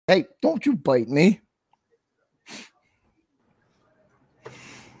Hey, don't you bite me.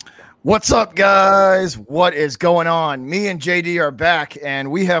 What's up, guys? What is going on? Me and JD are back,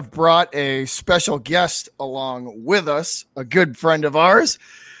 and we have brought a special guest along with us, a good friend of ours,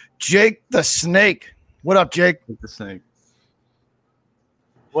 Jake the Snake. What up, Jake? The Snake.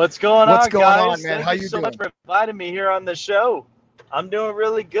 What's going on, guys? Man? Thank How you so doing? much for inviting me here on the show. I'm doing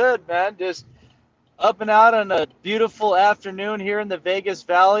really good, man. Just up and out on a beautiful afternoon here in the Vegas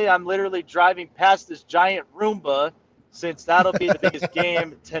Valley. I'm literally driving past this giant Roomba, since that'll be the biggest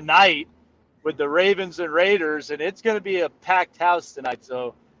game tonight with the Ravens and Raiders, and it's going to be a packed house tonight.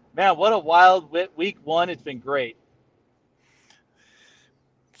 So, man, what a wild week one. It's been great.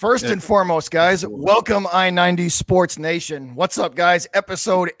 First and foremost, guys, welcome I-90 Sports Nation. What's up, guys?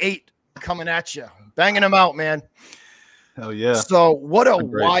 Episode 8 coming at you. Banging them out, man. Hell yeah. So what a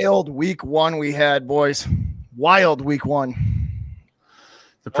wild week one we had, boys. Wild week one.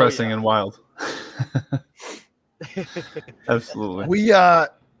 Depressing and wild. Absolutely.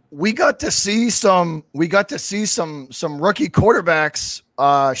 We got to see some rookie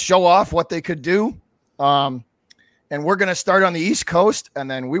quarterbacks show off what they could do. And we're going to start on the East Coast, and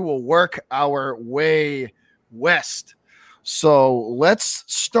then we will work our way west. So let's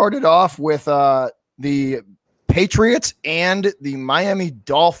start it off with the Patriots and the Miami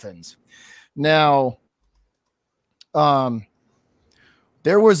Dolphins. Now,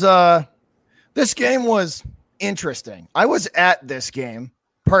 there was this game was interesting. I was at this game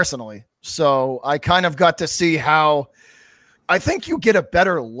personally, so I kind of got to see how I think you get a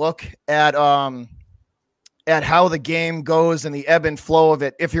better look at how the game goes and the ebb and flow of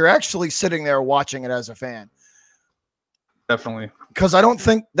it if you're actually sitting there watching it as a fan. Definitely. Because I don't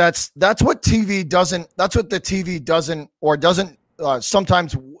think that's what TV doesn't. That's what the TV doesn't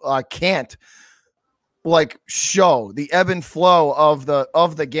sometimes can't like show the ebb and flow of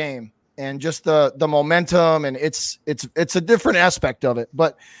the game and just the momentum, and it's a different aspect of it.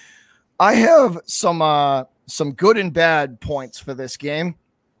 But I have some good and bad points for this game,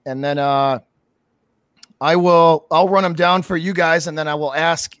 and then I'll run them down for you guys, and then I will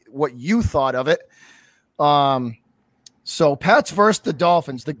ask what you thought of it. So Pats versus the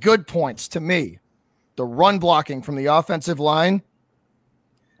Dolphins, the good points to me, the run blocking from the offensive line,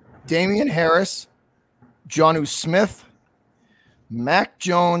 Damian Harris, Jonnu Smith, Mac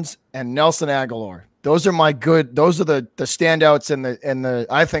Jones, and Nelson Aguilar. Those are the standouts and the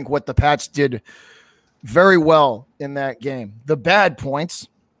I think what the Pats did very well in that game. The bad points,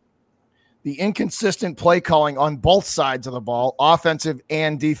 the inconsistent play calling on both sides of the ball, offensive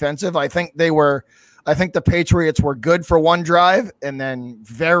and defensive. I think the Patriots were good for one drive and then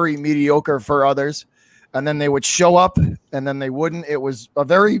very mediocre for others. And then they would show up and then they wouldn't. It was a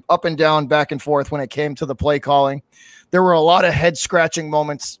very up and down, back and forth when it came to the play calling. There were a lot of head scratching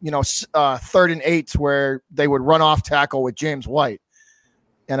moments, 3rd and 8 where they would run off tackle with James White.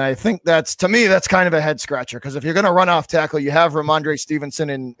 And I think that's kind of a head scratcher, because if you're going to run off tackle, you have Ramondre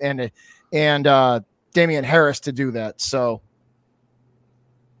Stevenson and Damian Harris to do that. So.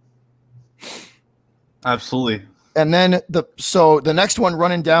 Absolutely. And then the next one,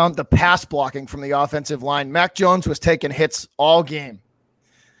 running down the pass blocking from the offensive line. Mac Jones was taking hits all game.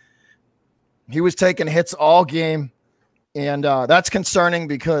 He was taking hits all game, and that's concerning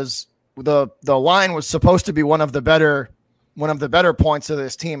because the line was supposed to be one of the better points of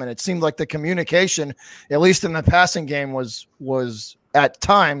this team, and it seemed like the communication, at least in the passing game, was at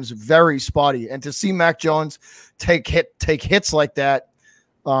times very spotty. And to see Mac Jones take hits like that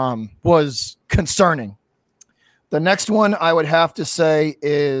was concerning. The next one I would have to say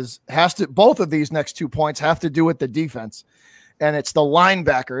both of these next 2 points have to do with the defense, and it's the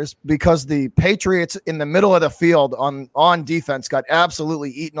linebackers, because the Patriots in the middle of the field on defense got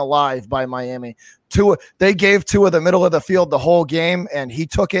absolutely eaten alive by Miami. They gave Tua the middle of the field the whole game, and he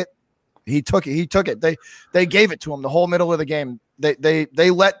took it. He took it. They gave it to him the whole middle of the game. They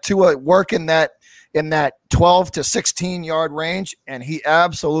let Tua work in that 12 to 16 yard range, and he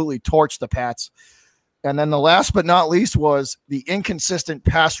absolutely torched the Pats. And then the last but not least was the inconsistent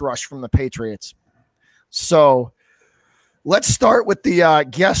pass rush from the Patriots. So let's start with the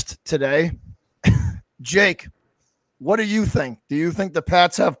guest today. Jake, what do you think? Do you think the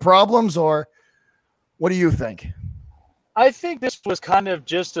Pats have problems, or what do you think? I think this was kind of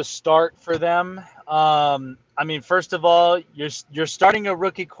just a start for them. First of all, you're starting a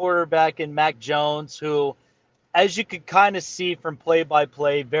rookie quarterback in Mac Jones, who, as you could kind of see from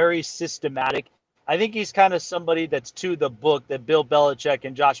play-by-play, very systematic. I think he's kind of somebody that's to the book that Bill Belichick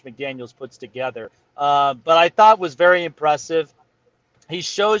and Josh McDaniels puts together. But I thought was very impressive. He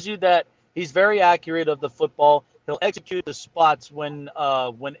shows you that he's very accurate of the football. He'll execute the spots when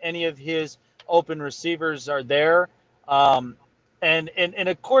any of his open receivers are there. And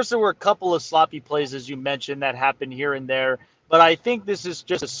of course, there were a couple of sloppy plays, as you mentioned, that happened here and there. But I think this is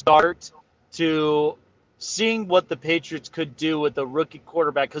just a start to seeing what the Patriots could do with a rookie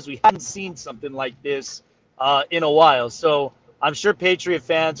quarterback, because we hadn't seen something like this in a while. So I'm sure Patriot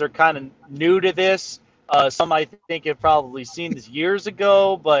fans are kind of new to this. Some I think have probably seen this years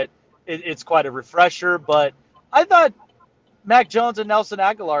ago, but it's quite a refresher. But I thought Mac Jones and Nelson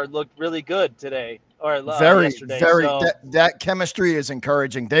Aguilar looked really good today or yesterday. Very. So, That chemistry is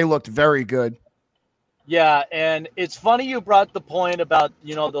encouraging. They looked very good. yeah, and it's funny you brought the point about,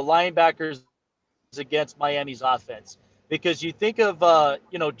 the linebackers against Miami's offense, because you think of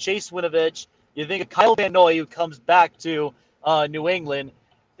Chase Winovich, you think of Kyle Van Noy, who comes back to New England.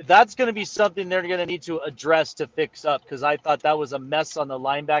 That's going to be something they're going to need to address to fix up, because I thought that was a mess on the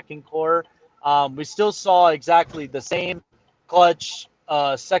linebacking core. We still saw exactly the same clutch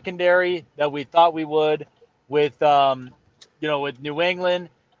secondary that we thought we would with with New England.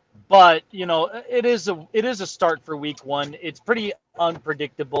 But it is a start for week one. It's pretty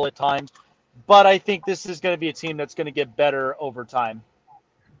unpredictable at times, but I think this is going to be a team that's going to get better over time.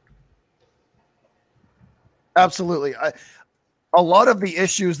 Absolutely. A lot of the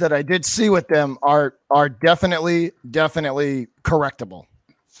issues that I did see with them are definitely correctable,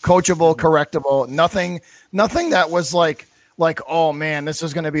 coachable, correctable. Nothing that was like, oh man, this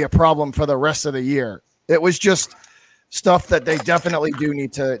is going to be a problem for the rest of the year. It was just stuff that they definitely do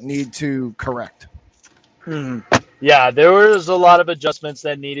need to correct. Yeah, there was a lot of adjustments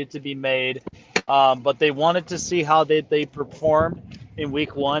that needed to be made, but they wanted to see how they performed in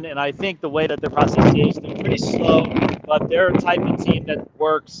week one. And I think the way that the process is, they're pretty slow, but they're a type of team that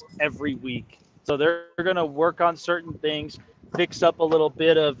works every week. So they're going to work on certain things, fix up a little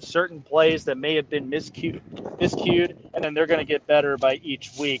bit of certain plays that may have been miscued, and then they're going to get better by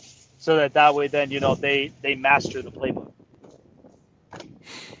each week, so that way then they master the playbook.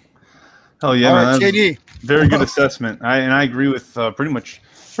 Oh yeah, all man, right, JD. Very good assessment. I agree with pretty much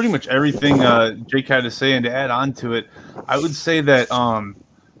everything Jake had to say. And to add on to it, I would say that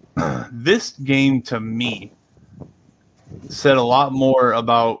this game to me said a lot more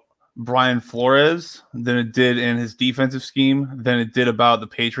about Brian Flores than it did in his defensive scheme than it did about the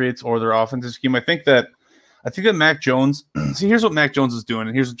Patriots or their offensive scheme. I think that Mac Jones. See, here's what Mac Jones is doing,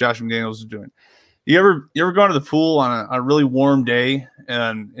 and here's what Josh McDaniels is doing. You ever gone to the pool on a really warm day,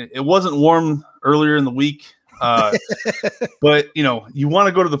 and it wasn't warm earlier in the week, but you want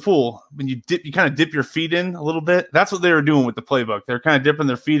to go to the pool when you kind of dip your feet in a little bit. That's what they were doing with the playbook. They're kind of dipping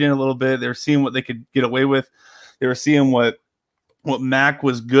their feet in a little bit. They were seeing what they could get away with. They were seeing what Mac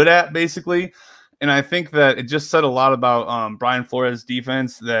was good at, basically. And I think that it just said a lot about Brian Flores'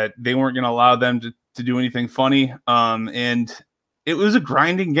 defense, that they weren't going to allow them to do anything funny. And it was a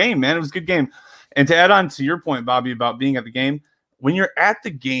grinding game, man. It was a good game. And to add on to your point, Bobby, about being at the game, when you're at the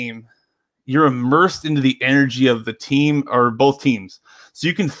game, you're immersed into the energy of the team or both teams. So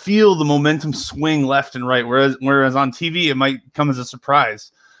you can feel the momentum swing left and right, whereas on TV, it might come as a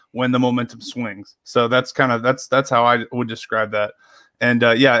surprise when the momentum swings. So that's how I would describe that. And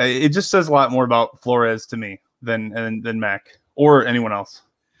it just says a lot more about Flores to me than Mac or anyone else.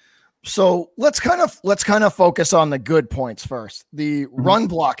 So let's kind of focus on the good points first. The run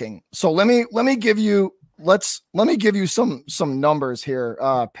blocking. So let me give you some numbers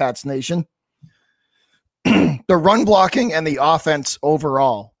here, Pats Nation. The run blocking and the offense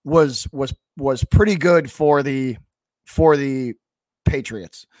overall was pretty good for the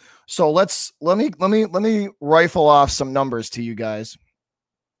Patriots. So let me rifle off some numbers to you guys,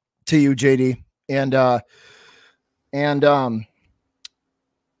 to you, JD, and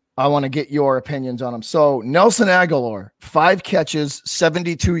I want to get your opinions on them. So Nelson Aguilar, 5 catches,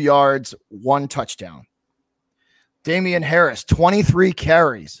 72 yards, 1 touchdown. Damian Harris, 23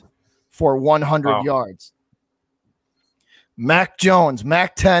 carries for 100 yards. Mac Jones,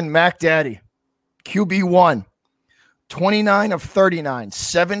 Mac 10, Mac Daddy, QB1, 29 of 39,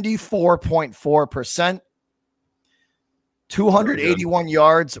 74.4%, 281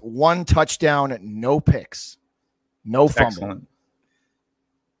 yards, 1 touchdown, no picks, no fumble. Excellent.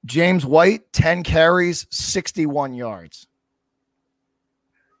 James White, 10 carries, 61 yards.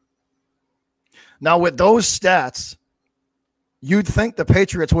 Now, with those stats, you'd think the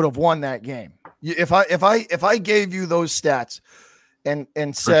Patriots would have won that game. If I gave you those stats and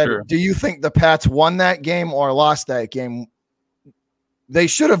said, sure, do you think the Pats won that game or lost that game? They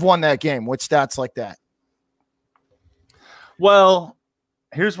should have won that game with stats like that. Well,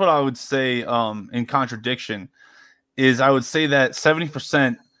 here's what I would say in contradiction is I would say that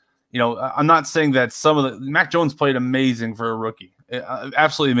 70% You know, I'm not saying that Mac Jones played amazing for a rookie,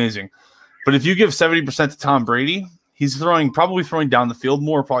 absolutely amazing. But if you give 70% to Tom Brady, he's probably throwing down the field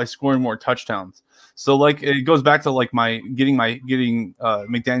more, probably scoring more touchdowns. So like it goes back to like getting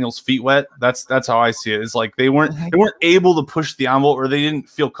McDaniel's feet wet. That's how I see it. It's like they weren't able to push the envelope, or they didn't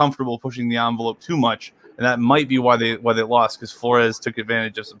feel comfortable pushing the envelope too much, and that might be why they lost, because Flores took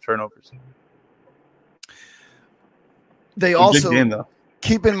advantage of some turnovers. They also big game, though.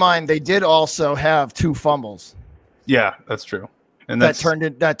 Keep in mind they did also have 2 fumbles. Yeah, that's true, and that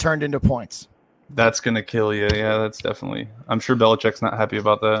turned into points. That's gonna kill you. Yeah, that's definitely. I'm sure Belichick's not happy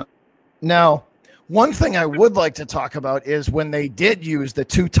about that. Now, one thing I would like to talk about is when they did use the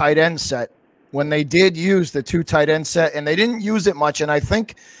 2 tight end set. When they did use the 2 tight end set, and they didn't use it much, and I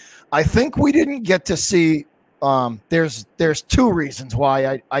think we didn't get to see. There's 2 reasons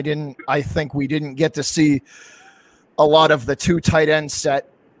why I think we didn't get to see a lot of the 2 tight end set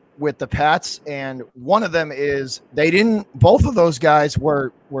with the Pats, and one of them is both of those guys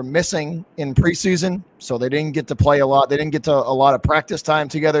were missing in preseason, so they didn't get to play a lot. They didn't get to a lot of practice time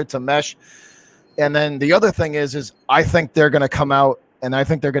together to mesh. And then the other thing is I think they're going to come out, and I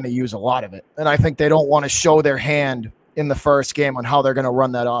think they're going to use a lot of it. And I think they don't want to show their hand in the first game on how they're going to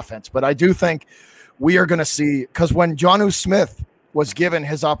run that offense. But I do think we are going to see, because when Jonnu Smith was given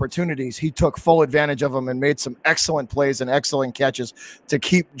his opportunities, he took full advantage of them and made some excellent plays and excellent catches to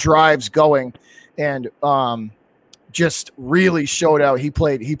keep drives going, and just really showed out. He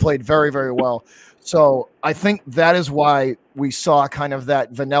played very, very well. So I think that is why we saw kind of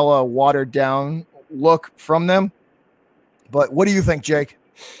that vanilla, watered down look from them. But what do you think, Jake?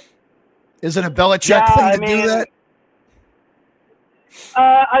 Is it a Belichick thing to do that?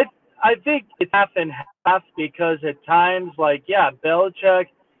 I think it's half and half, because at times, like, yeah, Belichick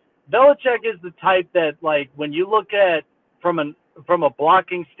is the type that, like, when you look at from a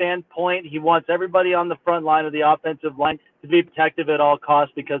blocking standpoint, he wants everybody on the front line of the offensive line to be protective at all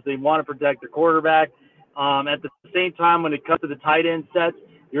costs, because they want to protect the quarterback. At the same time, when it comes to the tight end sets,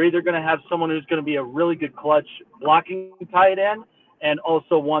 you're either going to have someone who's going to be a really good clutch blocking tight end, and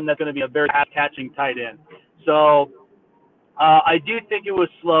also one that's going to be a very catching tight end. So I do think it was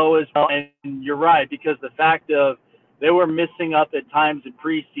slow as well, and you're right, because the fact of they were missing up at times in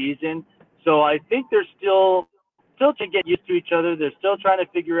preseason. So I think they're still to get used to each other. They're still trying to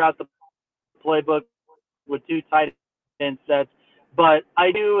figure out the playbook with 2 tight end sets. But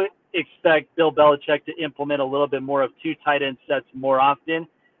I do expect Bill Belichick to implement a little bit more of 2 tight end sets more often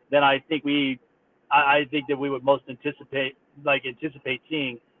than I think that we would most anticipate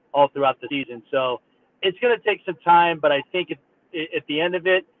seeing all throughout the season. So it's going to take some time, but I think at the end of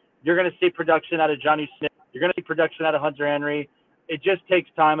it, you're going to see production out of Jonnu Smith. You're going to see production out of Hunter Henry. It just takes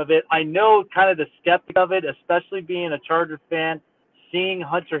time of it. I know kind of the skeptic of it, especially being a Charger fan, seeing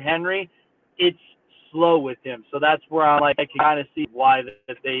Hunter Henry, it's slow with him. So that's where I can kind of see why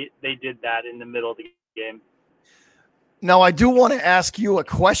that they did that in the middle of the game. Now, I do want to ask you a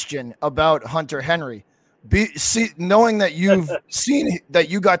question about Hunter Henry. Knowing that you've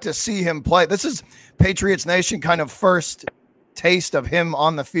you got to see him play, this is Patriots Nation kind of first taste of him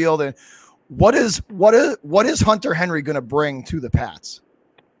on the field. And what is Hunter Henry going to bring to the Pats?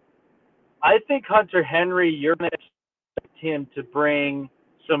 I think Hunter Henry, you're going to expect him to bring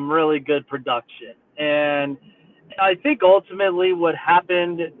some really good production. And I think ultimately what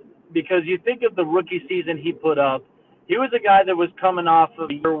happened, because you think of the rookie season he put up, he was a guy that was coming off of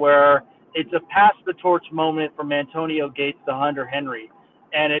a year where it's a pass the torch moment from Antonio Gates to Hunter Henry.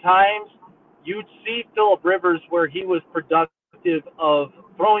 And at times you'd see Phillip Rivers where he was productive of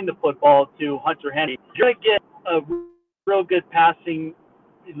throwing the football to Hunter Henry. You're going to get a real good passing,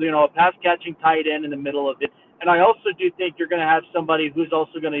 a pass catching tight end in the middle of it. And I also do think you're going to have somebody who's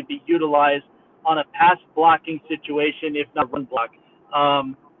also going to be utilized on a pass blocking situation, if not run block.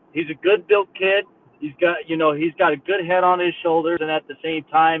 He's a good built kid. He's got a good head on his shoulders, and at the same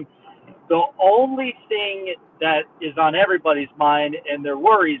time, the only thing that is on everybody's mind and their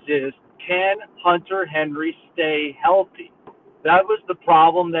worries is, can Hunter Henry stay healthy? That was the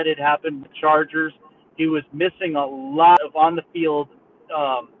problem that had happened with Chargers. He was missing a lot of on-the-field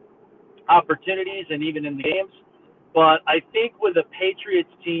opportunities and even in the games. But I think with a Patriots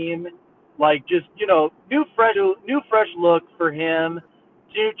team, new fresh look for him,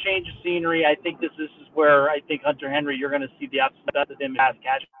 new change of scenery, I think this is where I think Hunter Henry, you're going to see the absolute best of him pass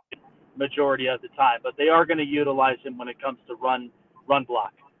catch majority of the time. But they are going to utilize him when it comes to run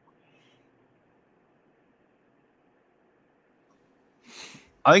block.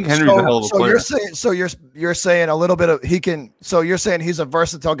 I think Henry's a hell of a player. You're saying a little bit of he can. So you're saying he's a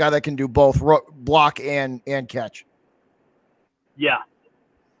versatile guy that can do both block and catch. Yeah.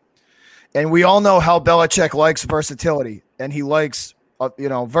 And we all know how Belichick likes versatility, and he likes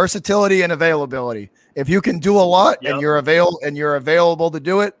versatility and availability. If you can do a lot and you're available to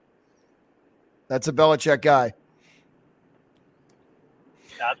do it, that's a Belichick guy.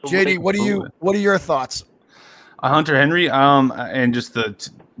 Absolutely. JD, what are your thoughts? Hunter Henry, and just the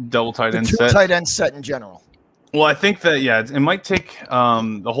double tight end set. Tight end set in general. Well, I think that it might take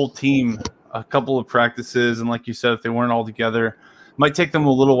the whole team a couple of practices, and like you said, if they weren't all together, it might take them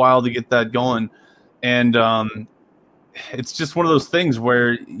a little while to get that going. And it's just one of those things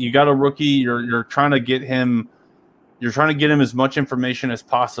where you got a rookie, you're trying to get him as much information as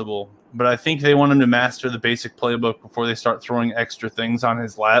possible. But I think they want him to master the basic playbook before they start throwing extra things on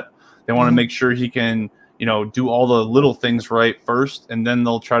his lap. They want to make sure he can, do all the little things right first, and then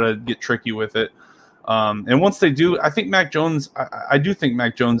they'll try to get tricky with it. And once they do, I think Mac Jones, I do think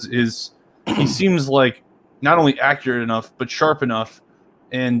Mac Jones he seems like not only accurate enough, but sharp enough.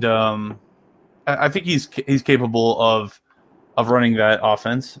 And I think he's capable of running that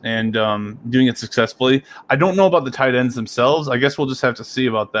offense and doing it successfully. I don't know about the tight ends themselves. I guess we'll just have to see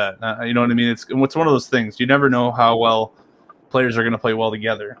about that. You know what I mean? It's one of those things. You never know how well players are going to play well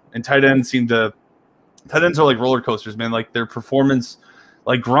together. And tight ends are like roller coasters, man. Like their performance,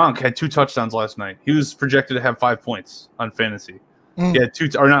 like Gronk had 2 touchdowns last night. He was projected to have 5 points on fantasy. He had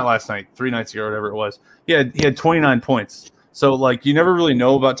not last night, 3 nights ago, or whatever it was. He had 29 points. So, like, you never really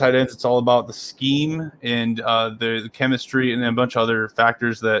know about tight ends. It's all about the scheme and the chemistry and a bunch of other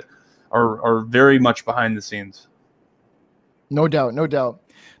factors that are very much behind the scenes. No doubt, no doubt.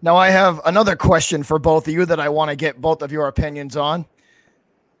 Now, I have another question for both of you that I want to get both of your opinions on.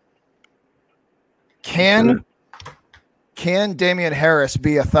 Can Damian Harris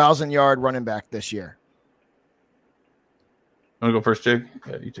be a 1,000-yard running back this year? Want to go first, Jake?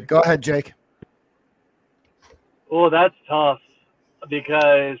 Yeah, you take. Go ahead, Jake. Oh, that's tough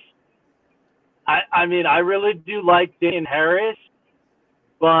because I mean, I really do like Damian Harris,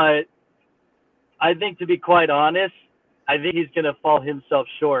 but I think, to be quite honest, I think he's going to fall himself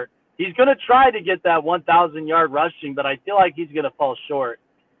short. He's going to try to get that 1,000-yard rushing, but I feel like he's going to fall short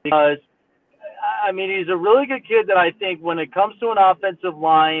because, I mean, he's a really good kid that I think when it comes to an offensive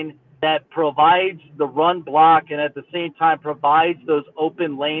line that provides the run block and at the same time provides those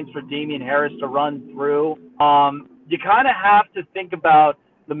open lanes for Damian Harris to run through, you kind of have to think about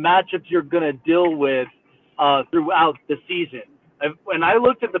the matchups you're going to deal with throughout the season. And I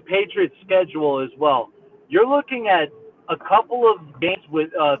looked at the Patriots' schedule as well. You're looking at a couple of games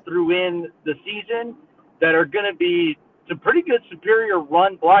through in the season that are going to be some pretty good superior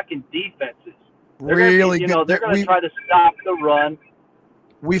run blocking defenses. They're going to try to stop the run.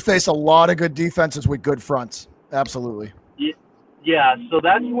 We face a lot of good defenses with good fronts. Absolutely. Yeah, so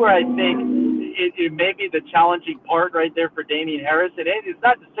that's where I think it may be the challenging part right there for Damian Harris. And it's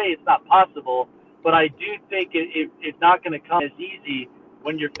not to say it's not possible, but I do think it's not going to come as easy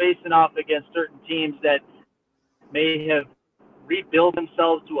when you're facing off against certain teams that may have rebuilt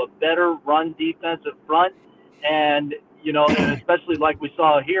themselves to a better run defensive front. And, and especially like we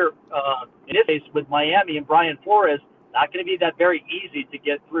saw here in this case with Miami and Brian Flores, not going to be that very easy to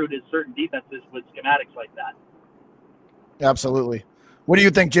get through to certain defenses with schematics like that. Absolutely. What do you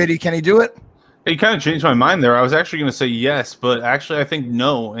think, JD? Can he do it? You kind of changed my mind there. I was actually going to say yes, but actually I think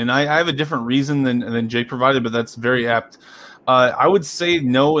no. And I have a different reason than Jake provided, but that's very apt. I would say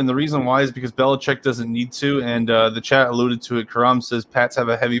no, and the reason why is because Belichick doesn't need to, and the chat alluded to it. Karam says Pats have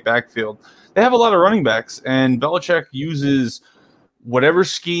a heavy backfield. They have a lot of running backs, and Belichick uses whatever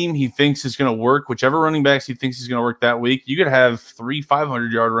scheme he thinks is going to work, whichever running backs he thinks is going to work that week. You could have 3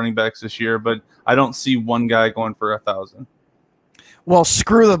 500-yard running backs this year, but I don't see one guy going for 1,000. Well,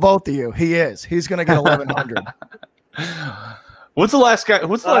 screw the both of you. He is. He's going to get 1,100. What's the last Patriot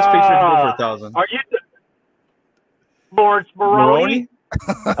go for 1,000? Are you Lawrence Maroney?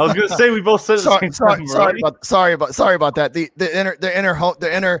 I was going to say we both said it. Sorry about that.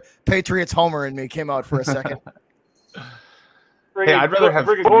 The inner Patriots homer in me came out for a second. Hey, I'd rather have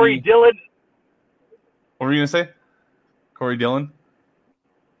Corey Dillon. What were you going to say? Corey Dillon?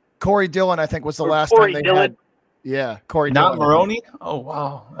 Corey Dillon, I think, was the last time they had. Yeah, Corey Dillon. Not Maroney? Oh,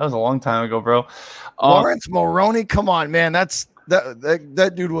 wow. That was a long time ago, bro. Lawrence Maroney? Come on, man.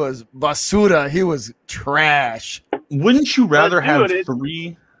 That dude was basura. He was trash. Wouldn't you rather have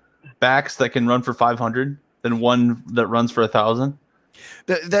 3 backs that can run for 500 than one that runs for 1,000?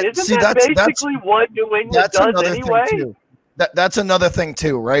 Isn't that basically what New England does anyway? That's another thing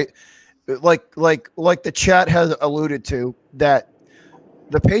too, right? Like the chat has alluded to, that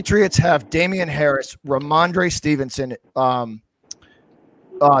the Patriots have Damian Harris, Ramondre Stevenson,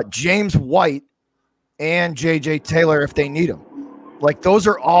 James White, and J.J. Taylor if they need him. Like those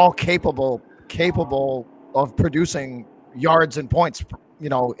are all capable of producing yards and points,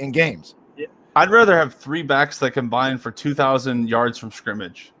 in games. I'd rather have 3 backs that combine for 2,000 yards from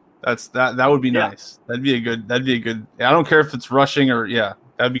scrimmage. That would be nice. That'd be a good. I don't care if it's rushing or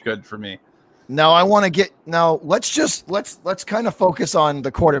that'd be good for me. Now I want to let's kind of focus on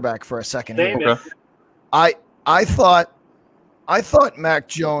the quarterback for a second here. Okay. I thought Mac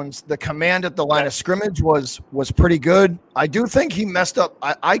Jones, the command at the line of scrimmage was pretty good. I do think he messed up.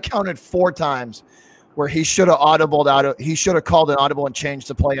 I counted 4 times where he should have he should have called an audible and changed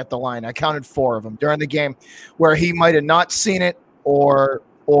the play at the line. I counted 4 of them during the game where he might have not seen it or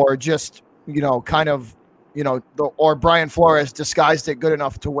just, or Brian Flores disguised it good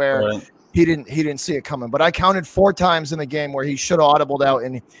enough to where he didn't see it coming. But I counted 4 times in the game where he should have audibled out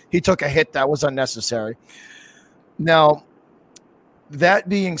and he took a hit that was unnecessary. Now, that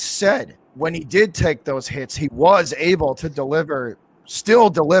being said, when he did take those hits, he was able to still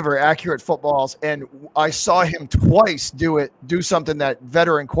deliver accurate footballs. And I saw him twice do something that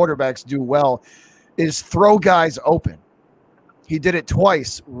veteran quarterbacks do well, is throw guys open. He did it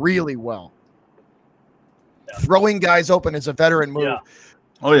twice really well. Yeah. Throwing guys open is a veteran move. Yeah.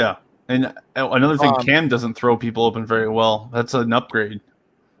 Oh, yeah. And another thing, Cam doesn't throw people open very well. That's an upgrade,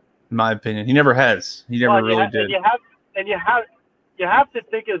 in my opinion. He never has. He never really did. You have to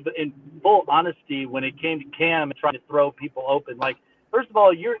think of in full honesty when it came to Cam and trying to throw people open. Like, first of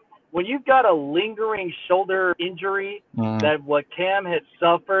all, when you've got a lingering shoulder injury that what Cam had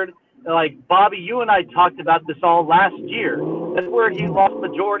suffered, like Bobby, you and I talked about this all last year. That's where he lost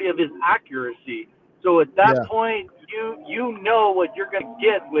majority of his accuracy. So at that point, you know what you're going to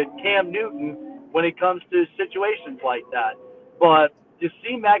get with Cam Newton when it comes to situations like that. But to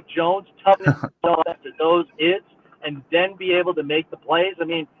see Mac Jones toughen himself after those hits and then be able to make the plays, I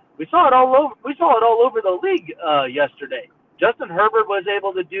mean, we saw it all over the league yesterday. Justin Herbert was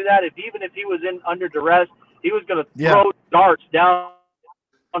able to do that. Even if he was under duress, he was going to throw darts down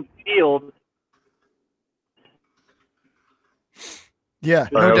field. Yeah,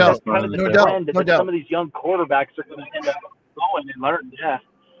 no doubt. Some of these young quarterbacks are going to end up going and learning. Yeah.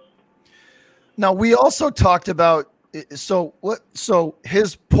 Now we also talked about so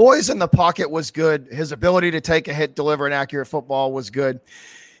his poise in the pocket was good. His ability to take a hit, deliver an accurate football was good.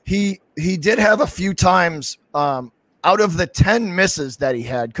 He did have a few times out of the 10 misses that he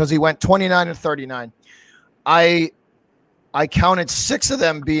had, because he went 29 and 39. I counted 6 of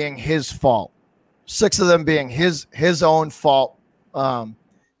them being his fault. 6 of them being his own fault.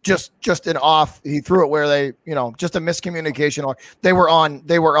 Just an off. He threw it where they, just a miscommunication, or they were on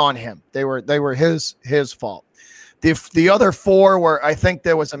him. They were his fault. The other 4 were, I think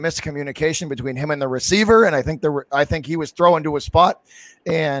there was a miscommunication between him and the receiver, and I think he was throwing to a spot,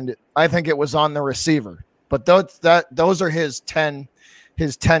 and I think it was on the receiver. But those are his 10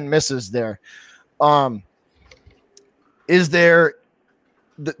 misses there. Is there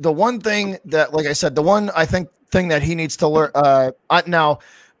the one thing that, like I said, the one thing that he needs to learn now,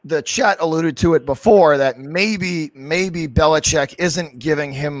 the chat alluded to it before, that maybe Belichick isn't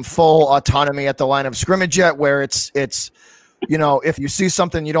giving him full autonomy at the line of scrimmage yet, where it's if you see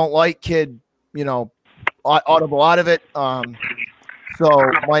something you don't like, kid, audible out of it. So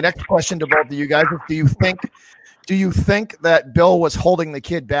my next question to both of you guys is, do you think that Bill was holding the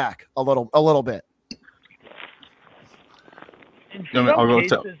kid back a little bit? Go ahead.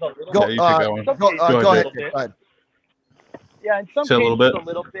 Yeah, in some cases a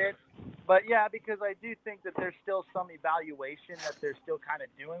little bit. But yeah, because I do think that there's still some evaluation that they're still kind of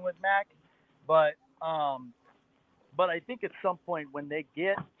doing with Mac. But I think at some point when they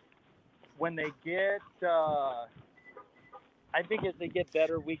get I think as they get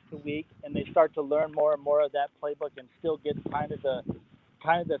better week to week and they start to learn more and more of that playbook and still get kind of the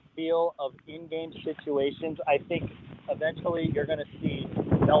feel of in-game situations, I think eventually you're going to see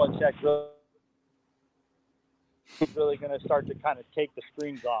Belichick really going to start to kind of take the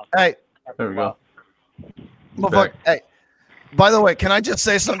strings off. Hey, there we go. Hey, by the way, can I just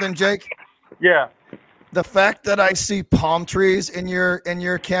say something, Jake? Yeah. The fact that I see palm trees in your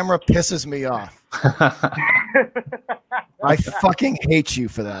camera pisses me off. I fucking hate you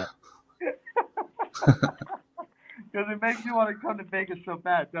for that. Because it makes you want to come to Vegas so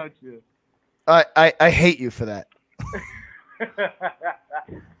bad, don't you? I hate you for that.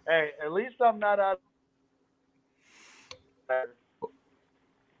 Hey, at least I'm not out. At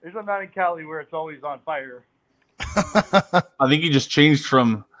least I'm not in Cali where it's always on fire. I think you just changed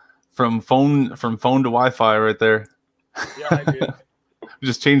from phone to Wi-Fi right there. Yeah, I did.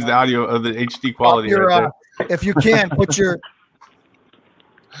 Just change the audio of the HD quality right there. If you can, put your.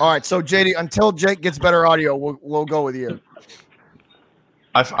 All right, so JD, until Jake gets better audio, we'll go with you.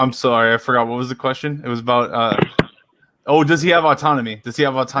 I'm sorry, I forgot. What was the question? It was about. Does he have autonomy? Does he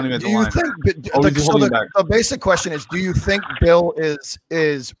have autonomy at the line? The basic question is: do you think Bill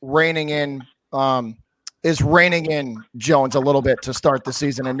is reining in Jones a little bit to start the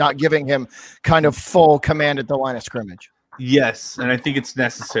season and not giving him kind of full command at the line of scrimmage? Yes, and I think it's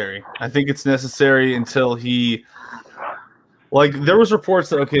necessary. I think it's necessary until he, like, there was reports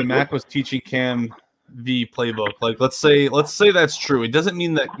that Mac was teaching Cam the playbook. Like, let's say that's true. It doesn't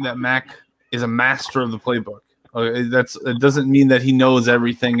mean that Mac is a master of the playbook. It doesn't mean that he knows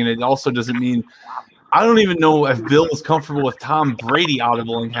everything, and it also doesn't mean. I don't even know if Bill is comfortable with Tom Brady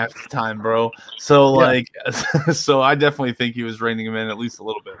audibling half the time, bro. So so I definitely think he was reining him in at least a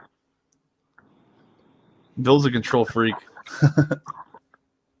little bit. Bill's a control freak.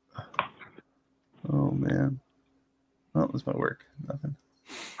 Oh man. Oh, this might work. Nothing.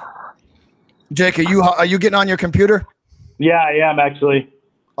 Jake, are you getting on your computer? Yeah, I am actually.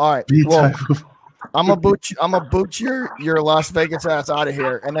 All right. Well, I'm gonna boot your Las Vegas ass out of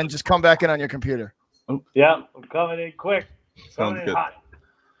here, and then just come back in on your computer. Yeah, I'm coming in quick. Sounds good. Hot.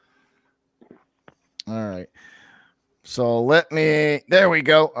 All right. So there we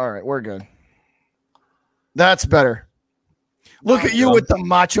go. All right, we're good. That's better. Look at you with the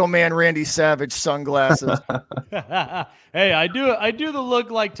Macho Man Randy Savage sunglasses. Hey, I do the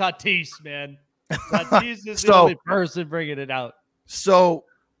look like Tatis, man. Tatis is the only person bringing it out. So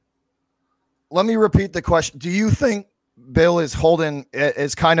let me repeat the question. Do you think Bill is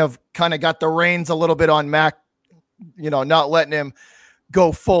kind of got the reins a little bit on Mac, not letting him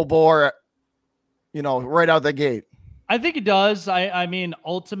go full bore, right out the gate? I think he does. I mean,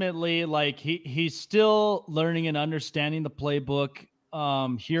 ultimately, like he's still learning and understanding the playbook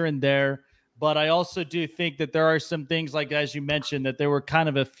here and there. But I also do think that there are some things, like as you mentioned, that there were kind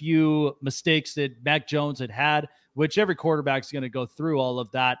of a few mistakes that Mac Jones had, which every quarterback's going to go through all of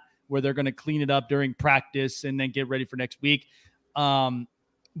that, where they're going to clean it up during practice and then get ready for next week.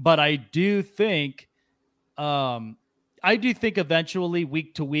 But I do think eventually,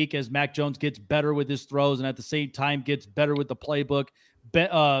 week to week, as Mac Jones gets better with his throws and at the same time gets better with the playbook,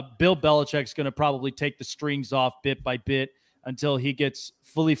 Bill Belichick's going to probably take the strings off bit by bit until he gets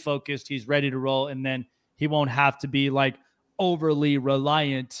fully focused. He's ready to roll, and then he won't have to be like overly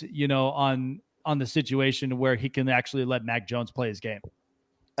reliant, on the situation where he can actually let Mac Jones play his game.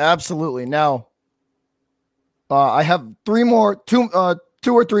 Absolutely. Now, I have two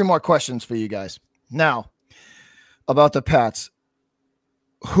or three more questions for you guys. Now, about the Pats,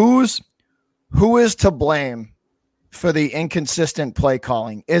 who is to blame for the inconsistent play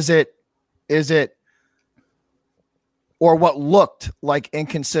calling? Is it or what looked like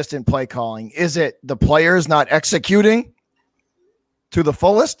inconsistent play calling? Is it the players not executing to the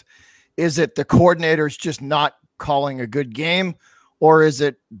fullest? Is it the coordinators just not calling a good game? Or is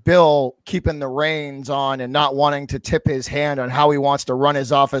it Bill keeping the reins on and not wanting to tip his hand on how he wants to run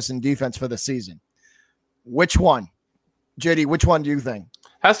his offense and defense for the season? Which one? JD, which one do you think?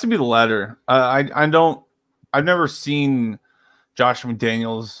 Has to be the latter. I've never seen Josh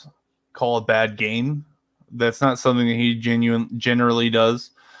McDaniels call a bad game. That's not something that he generally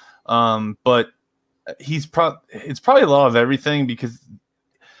does. But it's probably a lot of everything, because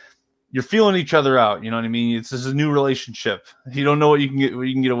you're feeling each other out. You know what I mean? It's just a new relationship. You don't know what you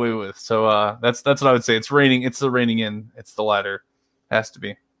can get away with. So that's what I would say. It's the reining in. It's the latter. Has to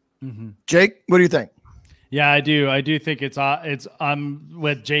be. Mm-hmm. Jake, what do you think? Yeah, I do. I do think I'm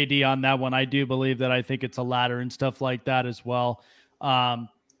with JD on that one. I do believe that. I think it's a ladder and stuff like that as well. But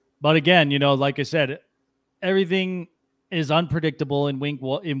again, like I said, everything is unpredictable in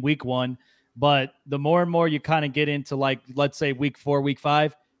week one. But the more and more you kind of get into, like, let's say week 4, week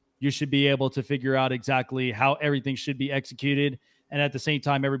 5, you should be able to figure out exactly how everything should be executed. And at the same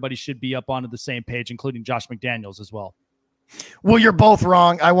time, everybody should be up onto the same page, including Josh McDaniels as well. Well, you're both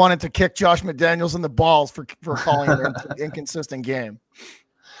wrong. I wanted to kick Josh McDaniels in the balls for calling an inconsistent game.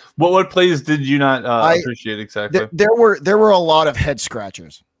 What plays did you not appreciate exactly? There were a lot of head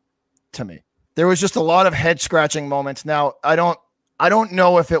scratchers to me. There was just a lot of head scratching moments. Now, I don't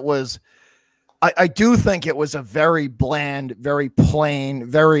know if it was. I do think it was a very bland, very plain,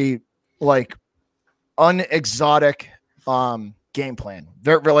 very like unexotic game plan.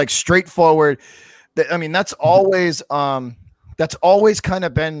 Very like straightforward. I mean, that's always kind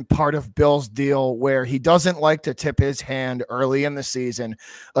of been part of Bill's deal, where he doesn't like to tip his hand early in the season,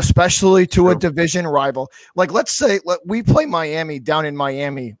 especially to a division rival. Like, let's say we play Miami down in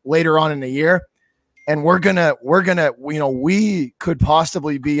Miami later on in the year, and we're gonna we could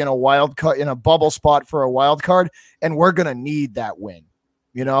possibly be in a wild card, in a bubble spot for a wild card, and we're gonna need that win.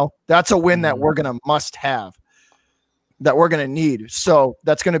 That's a win that we're gonna must have. that we're going to need. So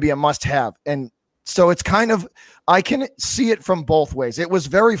that's going to be a must-have. And so it's kind of, I can see it from both ways. It was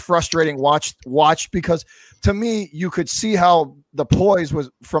very frustrating watch because to me, you could see how the poise was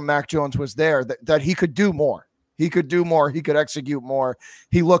from Mac Jones was there, that he could do more. He could do more. He could execute more.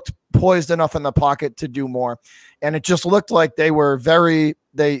 He looked poised enough in the pocket to do more. And it just looked like they were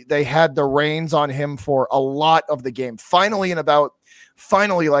they had the reins on him for a lot of the game. Finally,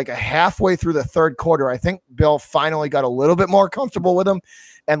 like a halfway through the third quarter, I think Bill finally got a little bit more comfortable with him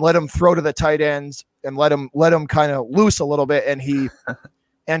and let him throw to the tight ends and let him kind of loose a little bit. And he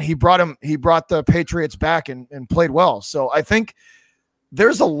brought the Patriots back and played well. So I think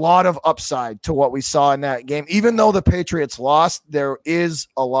there's a lot of upside to what we saw in that game. Even though the Patriots lost, there is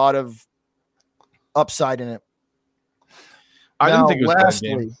a lot of upside in it. I didn't think it was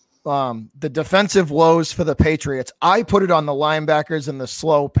lastly, a bad game. The defensive woes for the Patriots, I put it on the linebackers and the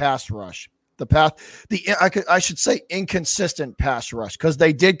slow pass rush. I should say inconsistent pass rush, because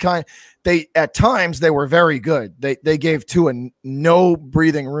at times they were very good. They gave Tua no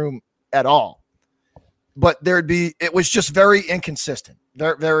breathing room at all. But it was just very inconsistent.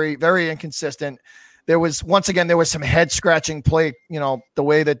 Very, very inconsistent. There was some head scratching play, the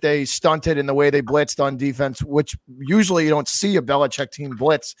way that they stunted and the way they blitzed on defense, which usually you don't see a Belichick team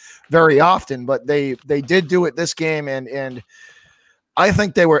blitz very often, but they did do it this game. And I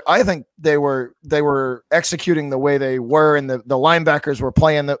think they were executing the way they were, and the linebackers were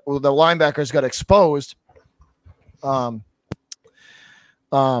playing. The linebackers got exposed.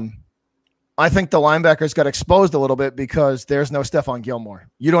 I think the linebackers got exposed a little bit because there's no Stephon Gilmore.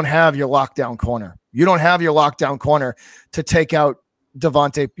 You don't have your lockdown corner. You don't have your lockdown corner to take out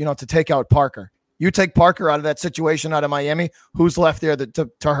Devontae, to take out Parker. You take Parker out of that situation out of Miami, who's left there to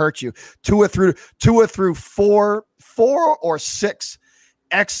hurt you? Tua threw four or six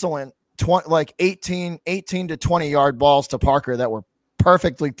excellent 18 to 20 yard balls to Parker that were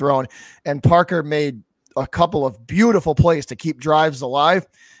perfectly thrown. And Parker made a couple of beautiful plays to keep drives alive.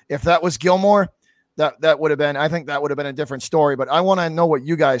 If that was Gilmore, that would have been, I think that would have been a different story. But I want to know what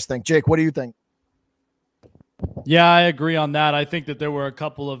you guys think. Jake, what do you think? Yeah, I agree on that. I think that there were a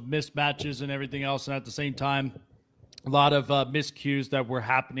couple of mismatches and everything else. And at the same time, a lot of miscues that were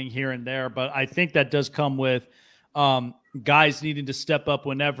happening here and there. But I think that does come with guys needing to step up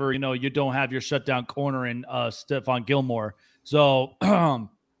whenever, you don't have your shutdown corner in Stephon Gilmore. So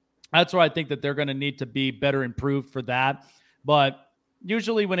that's where I think that they're going to need to be better improved for that. But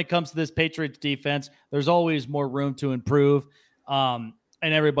usually when it comes to this Patriots defense, there's always more room to improve, and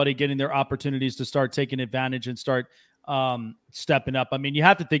everybody getting their opportunities to start taking advantage and start stepping up. I mean, you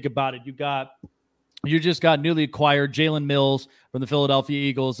have to think about it. You just got newly acquired Jalen Mills from the Philadelphia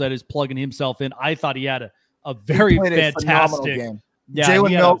Eagles that is plugging himself in. I thought he had a very fantastic game. Yeah,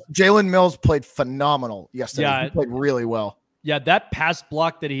 Jalen Mills played phenomenal yesterday. Yeah, he played really well. Yeah, that pass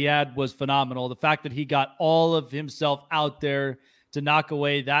block that he had was phenomenal. The fact that he got all of himself out there to knock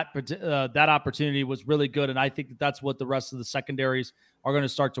away that opportunity was really good. And I think that's what the rest of the secondaries are going to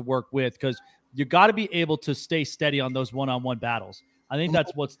start to work with, because you got to be able to stay steady on those one-on-one battles. I think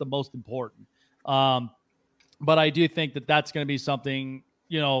that's what's the most important. But I do think that that's going to be something,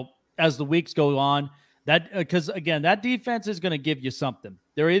 as the weeks go on, because again, that defense is going to give you something.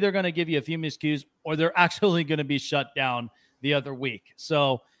 They're either going to give you a few miscues or they're actually going to be shut down the other week.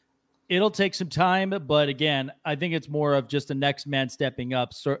 So it'll take some time, but again, I think it's more of just a next man stepping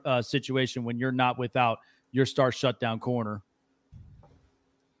up situation when you're not without your star shutdown corner.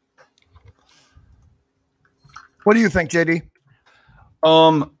 What do you think, JD?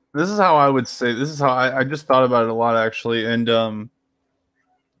 This is how I would say. This is how I just thought about it a lot, actually, and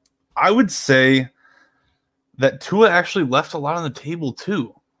I would say that Tua actually left a lot on the table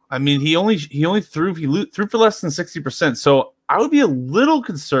too. I mean, he only threw for less than 60%. So I would be a little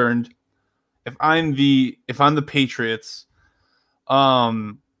concerned if I'm the Patriots.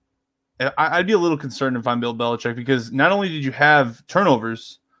 I'd be a little concerned if I'm Bill Belichick, because not only did you have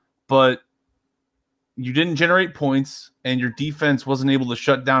turnovers, but you didn't generate points, and your defense wasn't able to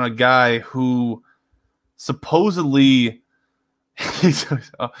shut down a guy who supposedly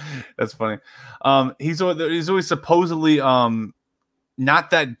that's funny. He's always supposedly not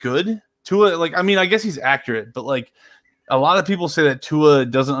that good. Tua, I guess he's accurate, but a lot of people say that Tua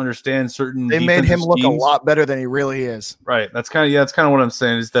doesn't understand certain. They made him look a lot better than he really is. Right. That's kind of what I'm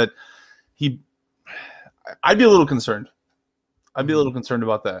saying, is that I'd be a little concerned. I'd be a little concerned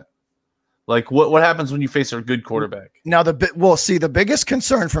about that. What happens when you face a good quarterback? Now the biggest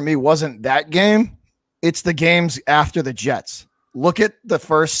concern for me wasn't that game. It's the games after the Jets. Look at the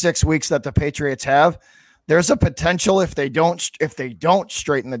first 6 weeks that the Patriots have. There's a potential if they don't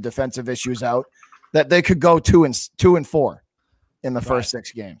straighten the defensive issues out, that they could go 2-4 in the first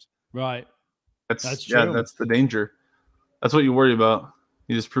 6 games. Right. That's true. Yeah, that's the danger. That's what you worry about.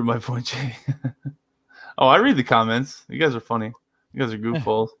 You just proved my point, Jay. Oh, I read the comments. You guys are funny. You guys are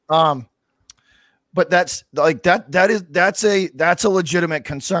goofballs. But that's like that's a legitimate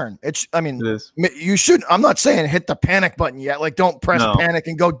concern. It is. You should. I'm not saying hit the panic button yet. Like, don't press panic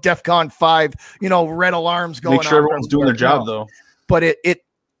and go DEFCON 5. Red alarms going. Make sure everyone's doing their job though. But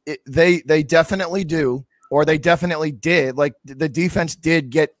they definitely do, or they definitely did. Like, the defense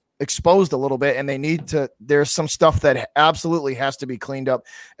did get exposed a little bit, and they need to. There's some stuff that absolutely has to be cleaned up.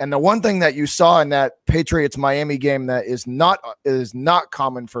 And the one thing that you saw in that Patriots Miami game that is not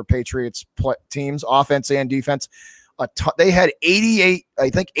common for Patriots teams, offense and defense, they had 88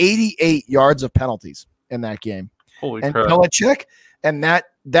 yards of penalties in that game. Holy and crap. Belichick and that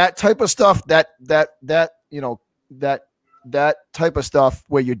type of stuff, that type of stuff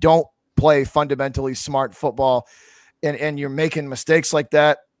where you don't play fundamentally smart football and you're making mistakes like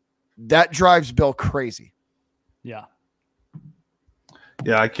that drives Bill crazy. Yeah.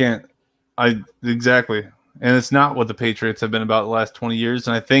 Yeah, exactly. And it's not what the Patriots have been about the last 20 years.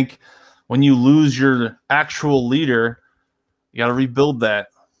 And I think when you lose your actual leader, you got to rebuild that.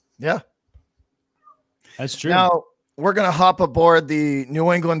 Yeah. That's true. Now, we're going to hop aboard the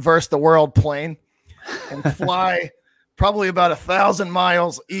New England versus the world plane and fly probably about 1,000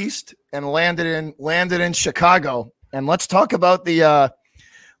 miles east and landed in Chicago. And let's talk about the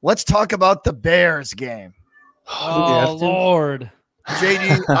Bears game. Oh, Lord.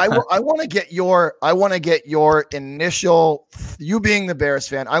 JD, I want to get your initial, you being the Bears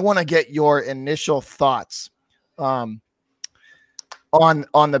fan, I want to get your initial thoughts on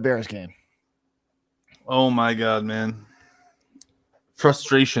the Bears game. Oh my God, man.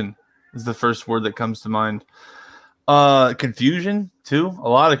 Frustration is the first word that comes to mind. Confusion too. A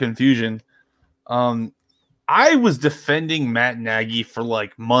lot of confusion. I was defending Matt Nagy for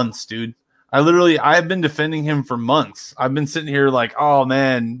like months, dude. I've been defending him for months. I've been sitting here like, oh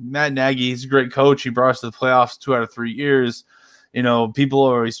man, Matt Nagy, he's a great coach. He brought us to the playoffs 2 out of 3 years. People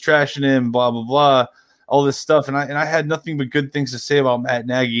are always trashing him, blah, blah, blah, all this stuff. And I had nothing but good things to say about Matt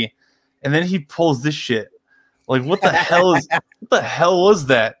Nagy. And then he pulls this shit. Like, what the hell was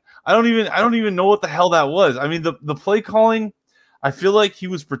that? I don't even know what the hell that was. I mean, the play calling, I feel like he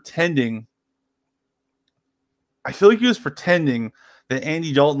was pretending that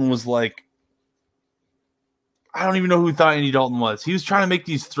Andy Dalton was like, I don't even know who thought Andy Dalton was. He was trying to make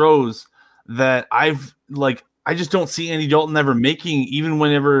these throws that I just don't see Andy Dalton ever making, even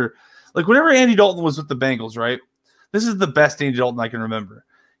whenever Andy Dalton was with the Bengals, right? This is the best Andy Dalton I can remember.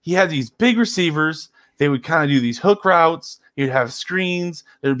 He had these big receivers. They would kind of do these hook routes. He'd have screens.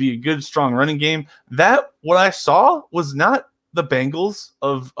 There'd be a good, strong running game. What I saw was not the Bengals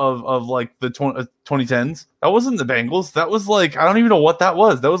of like the 2010s. That wasn't the Bengals. That was like, I don't even know what that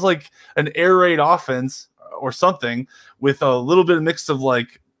was. That was like an air raid offense or something with a little bit of mix of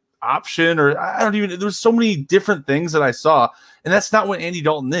like option, or there's so many different things that I saw. And that's not what Andy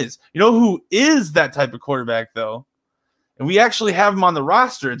Dalton is. You know who is that type of quarterback though? And we actually have him on the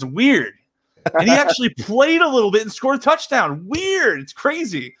roster. It's weird. And he actually played a little bit and scored a touchdown. Weird. It's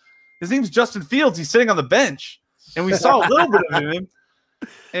crazy. His name's Justin Fields. He's sitting on the bench. And we saw a little bit of him.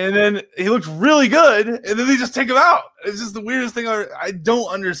 And then he looked really good. And then they just take him out. It's just the weirdest thing. I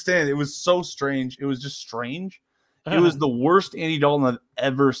don't understand. It was so strange. It was just strange. It was the worst Andy Dalton I've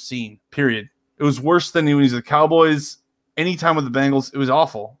ever seen, period. It was worse than when he was the Cowboys. Anytime with the Bengals, it was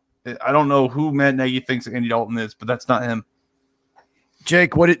awful. I don't know who Matt Nagy thinks Andy Dalton is, but that's not him.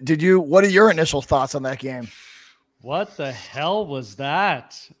 Jake, what are your initial thoughts on that game? What the hell was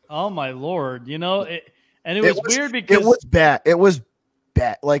that? Oh my Lord. It was weird because it was bad. It was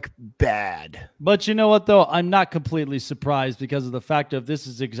bad, like bad. But you know what though? I'm not completely surprised because of the fact of this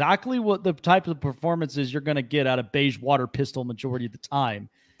is exactly what the type of performances you're going to get out of beige water pistol majority of the time.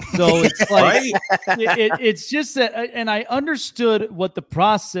 So it's like, it's just that, and I understood what the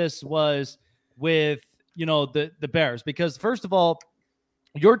process was with, the Bears, because first of all,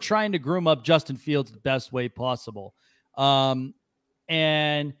 you're trying to groom up Justin Fields the best way possible. And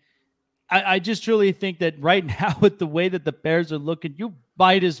I just truly think that right now with the way that the Bears are looking, you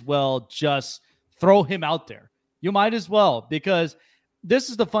might as well just throw him out there. You might as well, because this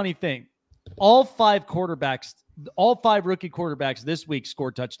is the funny thing. All 5 rookie quarterbacks this week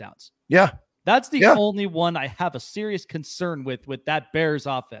scored touchdowns. Yeah. That's the only one I have a serious concern with that Bears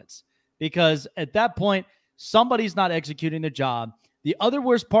offense, because at that point, somebody's not executing their job. The other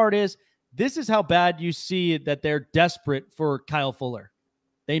worst part is this is how bad you see that they're desperate for Kyle Fuller.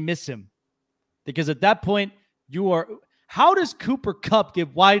 They miss him because at that point How does Cooper Kupp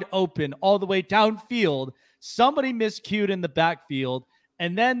get wide open all the way downfield? Somebody miscued in the backfield.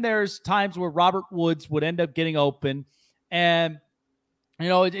 And then there's times where Robert Woods would end up getting open. And,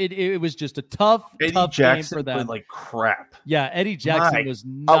 it was just a tough game for them. Played like crap. Yeah, Eddie Jackson was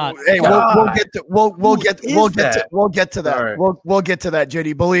not. Hey, we'll get to that. We'll get to that. Right. We'll get to that,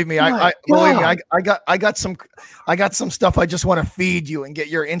 JD. Believe me, I got some stuff I just want to feed you and get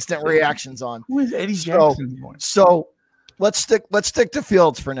your instant reactions on. Who is Eddie Jackson? So let's stick to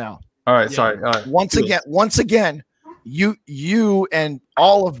Fields for now. All right, sorry. All right. Once again, you and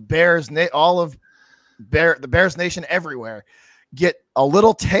all of the Bears Nation everywhere get a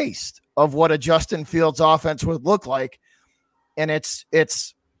little taste of what a Justin Fields offense would look like, and it's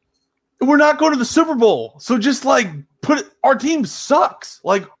we're not going to the Super Bowl, so just like our team sucks.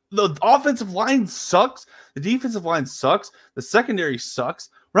 Like the offensive line sucks, the defensive line sucks, the secondary sucks.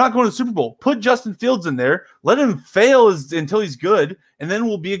 We're not going to the Super Bowl. Put Justin Fields in there, let him fail until he's good, and then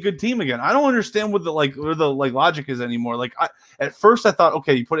we'll be a good team again. I don't understand what the logic is anymore. Like at first I thought,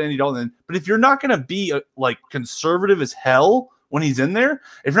 okay, you put Andy Dalton in, but if you're not going to be conservative as hell when he's in there,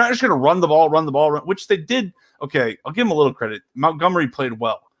 if you're not just going to run the ball, which they did, okay, I'll give him a little credit. Montgomery played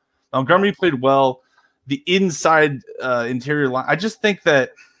well. The inside interior line. I just think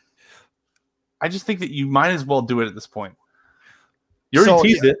that you might as well do it at this point. You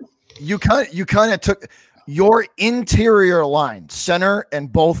already teased it. You kind of took your interior line, center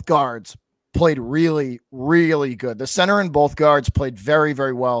and both guards played really, really good. The center and both guards played very,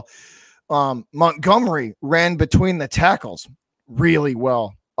 very well. Montgomery ran between the tackles really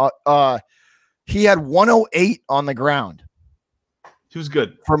well. He had 108 on the ground. He was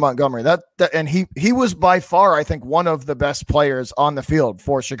good for Montgomery. And he was by far, I think, one of the best players on the field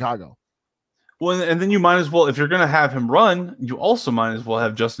for Chicago. Well, and then you might as well, if you're going to have him run, you also might as well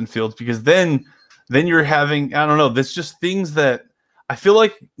have Justin Fields, because then you're having, I don't know, that's just things that I feel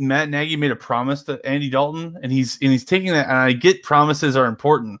like Matt Nagy made a promise to Andy Dalton, and he's taking that. And I get promises are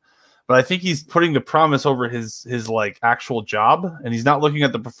important, but I think he's putting the promise over his like actual job, and he's not looking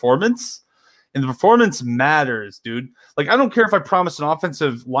at the performance. And the performance matters, dude. Like, I don't care if I promise an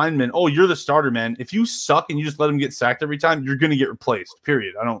offensive lineman, oh, you're the starter, man. If you suck and you just let him get sacked every time, you're going to get replaced,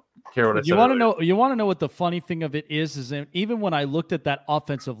 period. I don't care what I said. You want to know what the funny thing of it is that even when I looked at that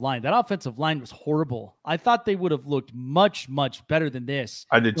offensive line was horrible. I thought they would have looked much, much better than this.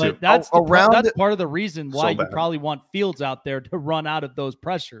 I did too. That's part of the reason why you probably want Fields out there to run out of those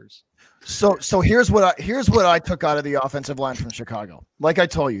pressures. So here's what I took out of the offensive line from Chicago. Like I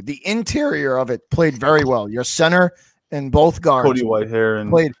told you, the interior of it played very well. Your center and both guards, Cody Whitehair,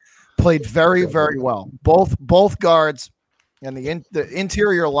 and played very, very well. Both guards and the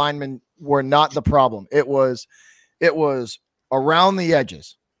interior linemen were not the problem. It was around the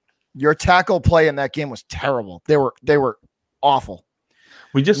edges. Your tackle play in that game was terrible. They were awful.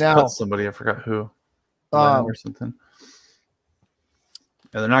 We just cut somebody. I forgot who. Or something.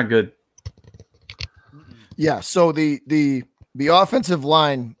 Yeah, they're not good. Yeah, so the offensive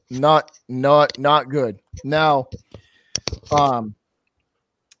line not good. Now,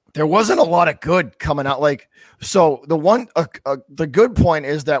 there wasn't a lot of good coming out. Like, so the good point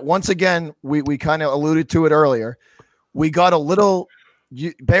is that once again we kind of alluded to it earlier. We got a little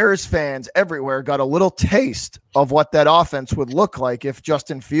Bears fans everywhere got a little taste of what that offense would look like if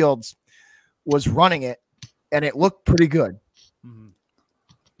Justin Fields was running it, and it looked pretty good.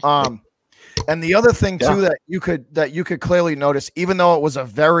 And the other thing too that you could clearly notice, even though it was a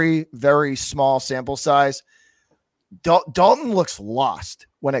very, very small sample size, Dalton looks lost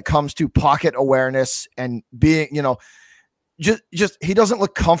when it comes to pocket awareness and being, just he doesn't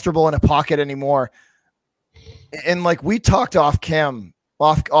look comfortable in a pocket anymore. And like we talked off camera,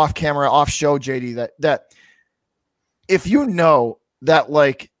 off show, JD, that if you know that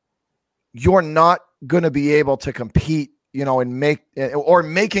like you're not going to be able to compete, and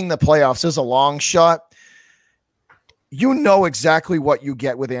making the playoffs is a long shot. You know exactly what you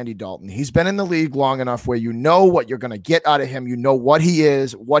get with Andy Dalton. He's been in the league long enough where you know what you're going to get out of him. You know what he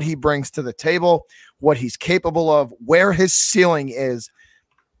is, what he brings to the table, what he's capable of, where his ceiling is.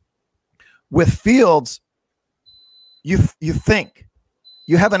 With Fields, you think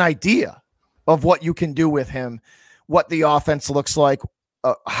you have an idea of what you can do with him, what the offense looks like,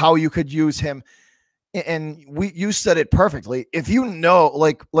 how you could use him. And you said it perfectly. If you know,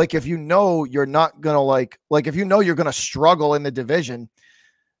 like if you know you're not gonna like if you know you're gonna struggle in the division,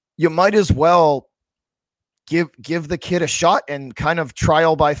 you might as well give the kid a shot and kind of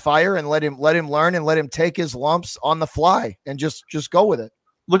trial by fire and let him learn and let him take his lumps on the fly and just go with it.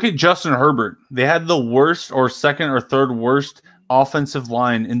 Look at Justin Herbert. They had the worst or second or third worst offensive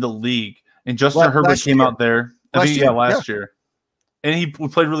line in the league, and Justin Herbert came out there Last year. And he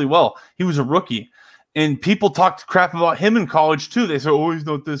played really well. He was a rookie. And people talked crap about him in college too. They say, oh, he's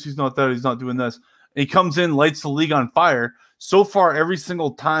not this, he's not that, he's not doing this. And he comes in, lights the league on fire. So far, every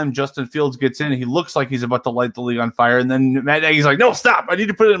single time Justin Fields gets in, he looks like he's about to light the league on fire. And then Matt Nagy's like, no, stop. I need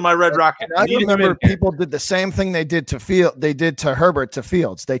to put it in my red rocket. I remember people did the same thing they did to Herbert to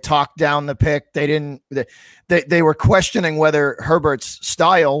Fields. They talked down the pick. They were questioning whether Herbert's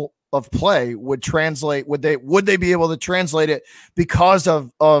style of play would translate. Would they be able to translate it because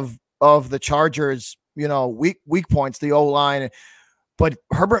of the Chargers, weak points, the O-line. But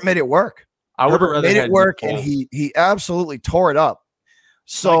Herbert made it work. Herbert made it work, and he absolutely tore it up.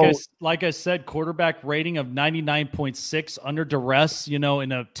 So, like I said, quarterback rating of 99.6 under duress, in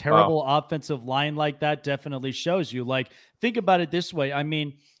a terrible offensive line like that definitely shows you. Like, think about it this way. I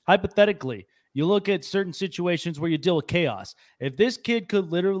mean, hypothetically, you look at certain situations where you deal with chaos. If this kid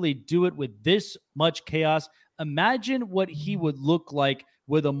could literally do it with this much chaos, imagine what he would look like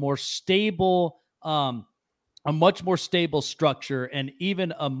with a more stable, a much more stable structure and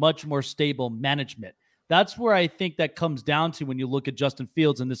even a much more stable management. That's where I think that comes down to when you look at Justin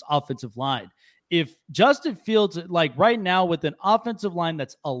Fields and this offensive line. If Justin Fields, like right now with an offensive line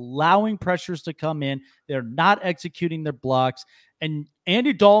that's allowing pressures to come in, they're not executing their blocks. And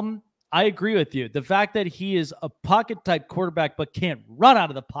Andy Dalton, I agree with you. The fact that he is a pocket type quarterback but can't run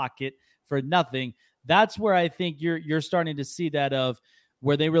out of the pocket for nothing, that's where I think you're starting to see that of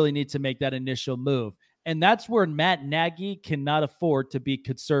where they really need to make that initial move. And that's where Matt Nagy cannot afford to be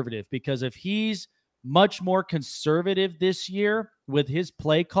conservative, because if he's much more conservative this year with his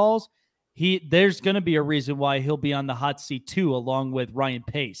play calls, there's going to be a reason why he'll be on the hot seat too, along with Ryan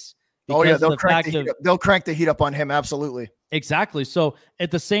Pace. They'll crank the heat up on him. Absolutely. Exactly. So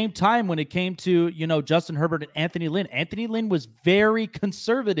at the same time, when it came to, Justin Herbert and Anthony Lynn was very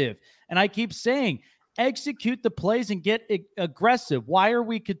conservative. And I keep saying, execute the plays and get aggressive. Why are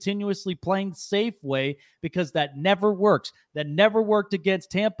we continuously playing the safe way? Because that never works. That never worked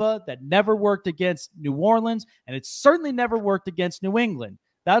against Tampa. That never worked against New Orleans. And it certainly never worked against New England.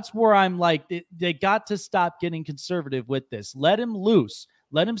 That's where I'm like, they got to stop getting conservative with this. Let him loose.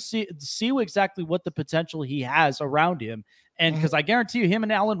 Let him see exactly what the potential he has around him. And because I guarantee you, him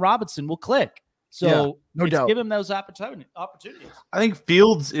and Allen Robinson will click. So no doubt. Give him those opportunities. I think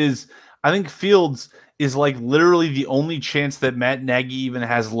Fields is like literally the only chance that Matt Nagy even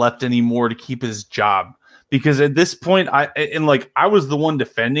has left anymore to keep his job. Because at this point, I was the one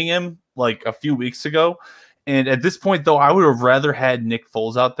defending him like a few weeks ago. And at this point, though, I would have rather had Nick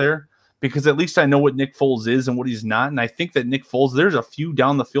Foles out there, because at least I know what Nick Foles is and what he's not. And I think that Nick Foles, there's a few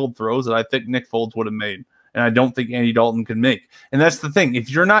down the field throws that I think Nick Foles would have made. And I don't think Andy Dalton can make. And that's the thing. If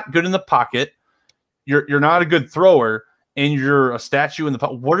you're not good in the pocket, you're not a good thrower, and you're a statue in the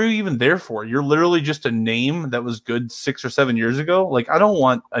pocket, what are you even there for? You're literally just a name that was good 6 or 7 years ago. Like, I don't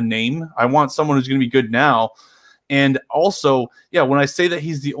want a name. I want someone who's going to be good now. And also, when I say that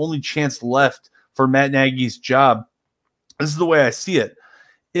he's the only chance left for Matt Nagy's job, this is the way I see it.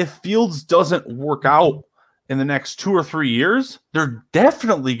 If Fields doesn't work out in the next 2 or 3 years, they're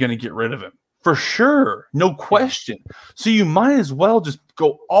definitely going to get rid of him. For sure. No question. So you might as well just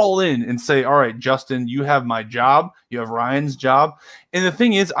go all in and say, all right, Justin, you have my job. You have Ryan's job. And the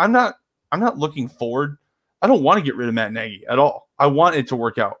thing is, I'm not looking forward. I don't want to get rid of Matt Nagy at all. I want it to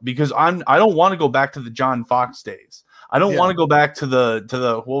work out, because I don't want to go back to the John Fox days. I don't want to go back to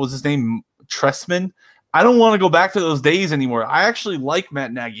the what was his name? Tressman. I don't want to go back to those days anymore. I actually like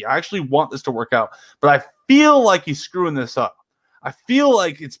Matt Nagy. I actually want this to work out, but I feel like he's screwing this up. I feel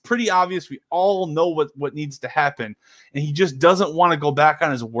like it's pretty obvious. We all know what needs to happen, and he just doesn't want to go back on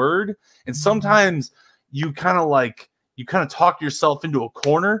his word. And sometimes you kind of talk yourself into a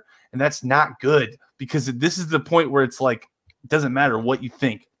corner, and that's not good, because this is the point where it's like, it doesn't matter what you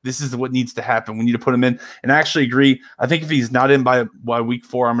think. This is what needs to happen. We need to put him in. And I actually agree. I think if he's not in by week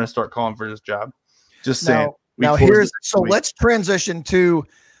 4, I'm going to start calling for his job. Just saying. Let's transition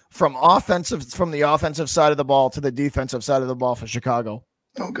from the offensive side of the ball to the defensive side of the ball for Chicago.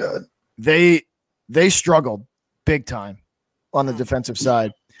 Oh, good. They struggled big time on the defensive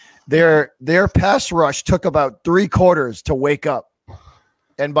side. Their pass rush took about 3 quarters to wake up,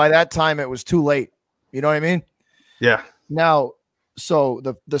 and by that time it was too late. You know what I mean? Yeah. Now, so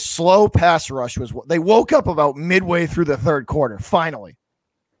the slow pass rush they woke up about midway through the 3rd quarter finally.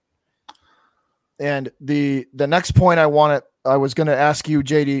 And the next point I was going to ask you,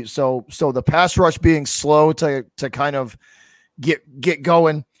 JD. So the pass rush being slow to kind of get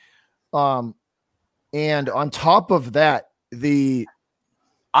going, and on top of that,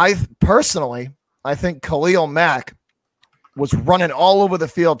 I think Khalil Mack was running all over the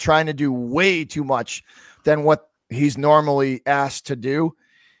field trying to do way too much than what he's normally asked to do.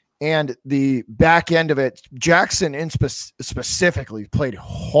 And the back end of it, Jackson specifically played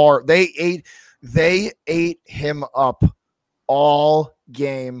hard. They ate him up all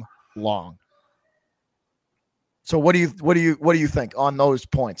game long. So what do you think on those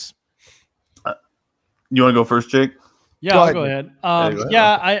points? You want to go first, Jake? Yeah, I'll go ahead.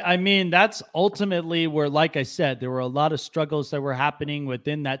 I mean, that's ultimately where, like I said, there were a lot of struggles that were happening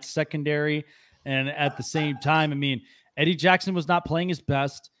within that secondary. And at the same time, I mean, Eddie Jackson was not playing his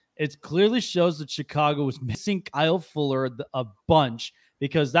best. It clearly shows that Chicago was missing Kyle Fuller a bunch,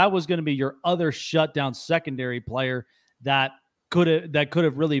 because that was going to be your other shutdown secondary player that could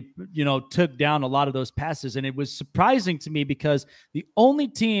have really, took down a lot of those passes. And it was surprising to me, because the only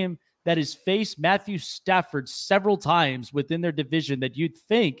team that has faced Matthew Stafford several times within their division that you'd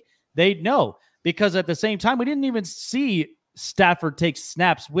think they'd know, because at the same time, we didn't even see Stafford take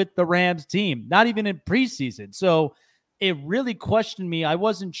snaps with the Rams team, not even in preseason. So it really questioned me. I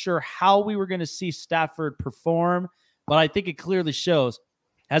wasn't sure how we were going to see Stafford perform, but I think it clearly shows.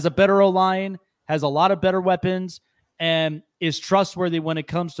 Has a better O-line, has a lot of better weapons, and is trustworthy when it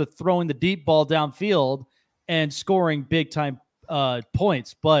comes to throwing the deep ball downfield and scoring big-time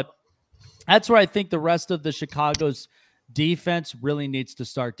points. But that's where I think the rest of the Chicago's defense really needs to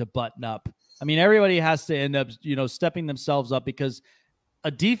start to button up. I mean, everybody has to end up, stepping themselves up, because a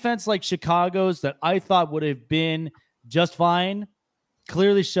defense like Chicago's that I thought would have been just fine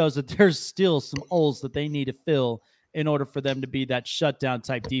clearly shows that there's still some holes that they need to fill in order for them to be that shutdown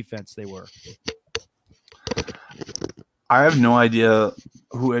type defense they were. I have no idea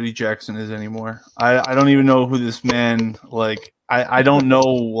who Eddie Jackson is anymore. I don't even know who this man, I don't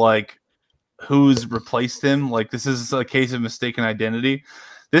know, who's replaced him. This is a case of mistaken identity.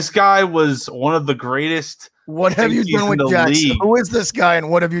 This guy was one of the greatest. What have you done with Jackson? Who is this guy, and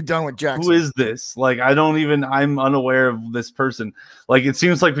what have you done with Jackson? Who is this? I'm unaware of this person. It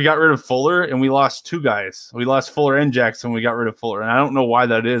seems like we got rid of Fuller and we lost two guys. We lost Fuller and Jackson. We got rid of Fuller. And I don't know why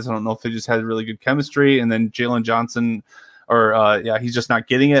that is. I don't know if they just had really good chemistry, and then Jalen Johnson, he's just not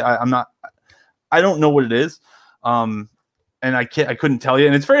getting it. I don't know what it is. And I couldn't tell you.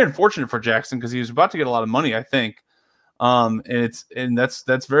 And it's very unfortunate for Jackson, because he was about to get a lot of money, I think. And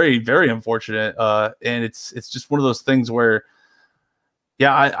that's very, very unfortunate. And it's just one of those things where,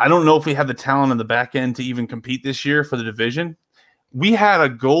 I don't know if we have the talent on the back end to even compete this year for the division. We had a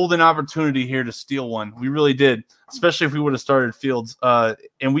golden opportunity here to steal one. We really did, especially if we would have started Fields.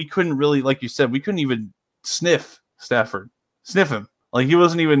 And we couldn't really, like you said, we couldn't even sniff Stafford, sniff him. He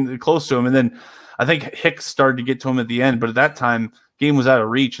wasn't even close to him. And then I think Hicks started to get to him at the end, but at that time, game was out of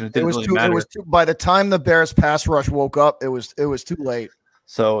reach, and it didn't really matter. By the time the Bears pass rush woke up, it was too late.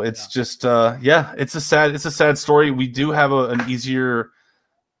 So it's just it's a sad story. We do have an easier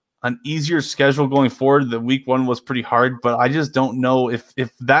schedule going forward. The week one was pretty hard, but I just don't know if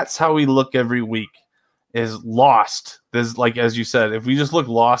that's how we look every week, is lost. There's, as you said, if we just look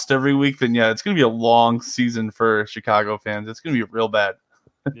lost every week, then it's going to be a long season for Chicago fans. It's going to be real bad.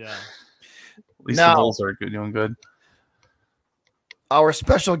 Yeah. At least the Bulls are doing good. Our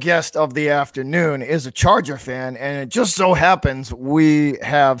special guest of the afternoon is a Charger fan, and it just so happens we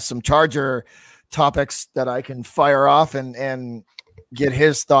have some Charger topics that I can fire off and get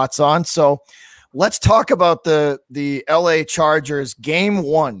his thoughts on. So let's talk about the LA Chargers game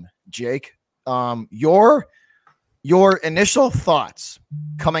one, Jake. Your initial thoughts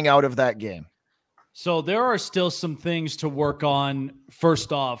coming out of that game. So there are still some things to work on,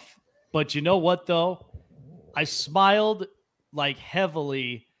 first off. But you know what, though? I smiled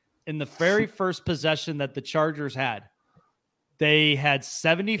heavily in the very first possession that the Chargers had. They had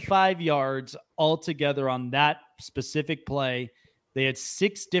 75 yards altogether on that specific play. They had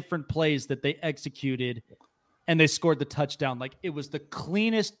 6 different plays that they executed, and they scored the touchdown. It was the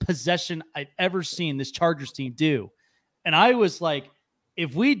cleanest possession I've ever seen this Chargers team do. And I was like,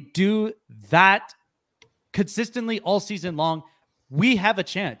 if we do that consistently all season long, we have a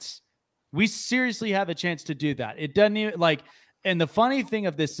chance. We seriously have a chance to do that. It doesn't even and the funny thing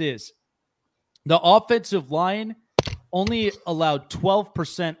of this is the offensive line only allowed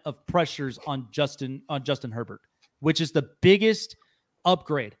 12% of pressures on Justin Herbert, which is the biggest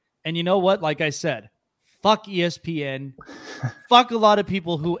upgrade. And you know what? Like I said, fuck ESPN. Fuck a lot of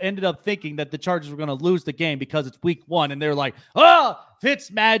people who ended up thinking that the Chargers were going to lose the game because it's week one. And they're like, Fitz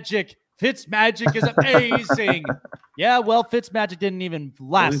magic. Fitzmagic is amazing. Yeah, well, Fitzmagic didn't even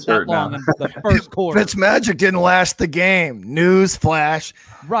last that long in the first quarter. Fitzmagic didn't last the game. News flash.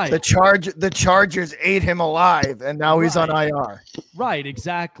 Right. The Chargers ate him alive, and now he's on IR. Right,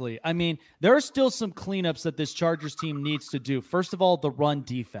 exactly. I mean, there are still some cleanups that this Chargers team needs to do. First of all, the run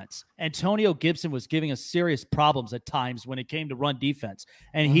defense. Antonio Gibson was giving us serious problems at times when it came to run defense,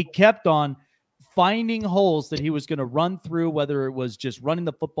 and he kept on finding holes that he was going to run through, whether it was just running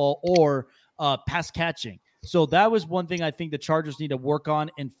the football or pass catching. So that was one thing I think the Chargers need to work on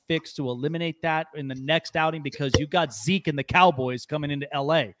and fix to eliminate that in the next outing, because you got Zeke and the Cowboys coming into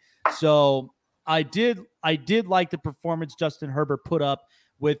LA. So I did like the performance Justin Herbert put up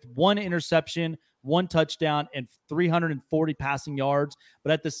with 1 interception, 1 touchdown, and 340 passing yards.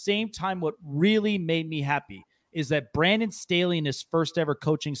 But at the same time, what really made me happy is that Brandon Staley in his first ever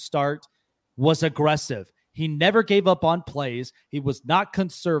coaching start was aggressive. He never gave up on plays. He was not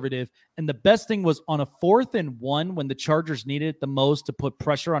conservative. And the best thing was on a 4th and 1, when the Chargers needed it the most to put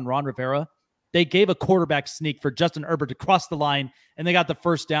pressure on Ron Rivera, they gave a quarterback sneak for Justin Herbert to cross the line, and they got the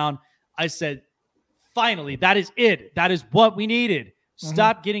first down. I said, finally, that is it. That is what we needed.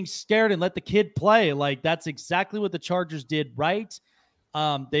 Stop getting scared and let the kid play. Like, that's exactly what the Chargers did right.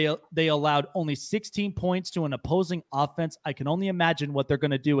 They allowed only 16 points to an opposing offense. I can only imagine what they're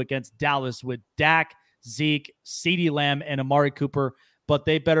going to do against Dallas with Dak, Zeke, CeeDee Lamb, and Amari Cooper, but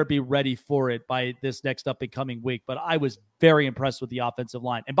they better be ready for it by this next up-and-coming week. But I was very impressed with the offensive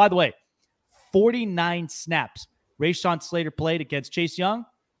line. And by the way, 49 snaps Rashawn Slater played against Chase Young,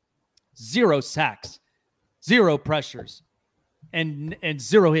 0 sacks, 0 pressures, and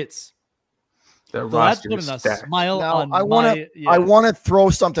 0 hits. So that's putting a smile now, on I want to throw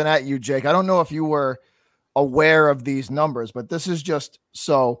something at you, Jake. I don't know if you were aware of these numbers, but this is just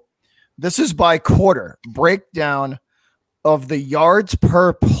so. This is by quarter breakdown of the yards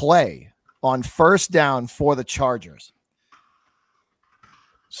per play on first down for the Chargers.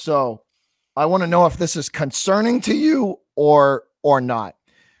 So I want to know if this is concerning to you or not.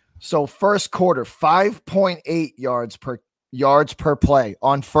 So first quarter, 5.8 yards per play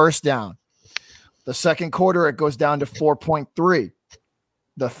on first down. The second quarter, it goes down to 4.3.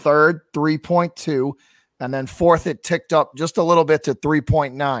 The third, 3.2. And then fourth, it ticked up just a little bit to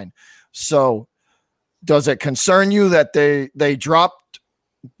 3.9. So does it concern you that they dropped,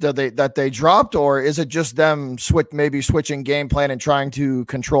 or is it just them switching game plan and trying to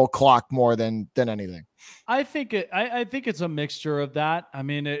control clock more than anything? I think it's a mixture of that. I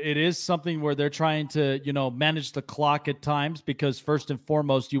mean, it is something where they're trying to, manage the clock at times, because first and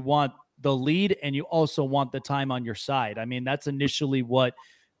foremost, you want the lead and you also want the time on your side. I mean, that's initially what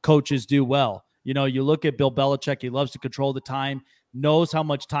coaches do well. You look at Bill Belichick, he loves to control the time, knows how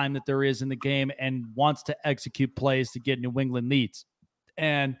much time that there is in the game, and wants to execute plays to get New England leads.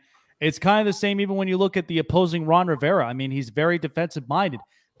 And it's kind of the same even when you look at the opposing Ron Rivera. I mean, he's very defensive minded.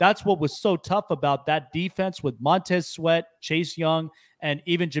 That's what was so tough about that defense with Montez Sweat, Chase Young, and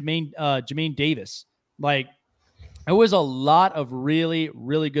even Jermaine Davis. Like, it was a lot of really,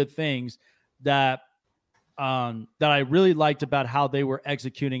 really good things that I really liked about how they were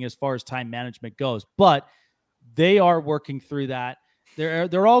executing as far as time management goes. But they are working through that.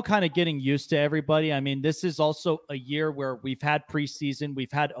 They're all kind of getting used to everybody. I mean, this is also a year where we've had preseason,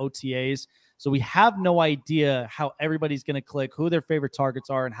 we've had OTAs, so we have no idea how everybody's going to click, who their favorite targets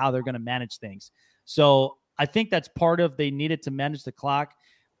are, and how they're going to manage things. So I think that's part of they needed to manage the clock.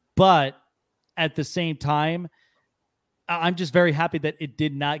 But at the same time, I'm just very happy that it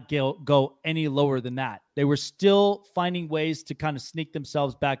did not go any lower than that. They were still finding ways to kind of sneak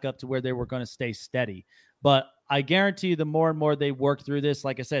themselves back up to where they were going to stay steady. But I guarantee you, the more and more they work through this,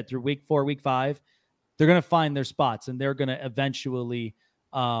 like I said, through week 4, week 5, they're going to find their spots, and they're going to eventually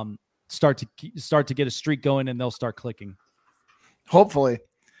start to get a streak going, and they'll start clicking. Hopefully.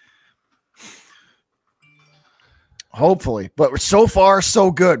 But so far,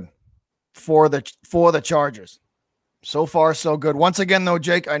 so good for the Chargers. So far, so good. Once again, though,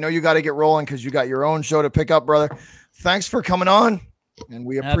 Jake, I know you got to get rolling because you got your own show to pick up, brother. Thanks for coming on, and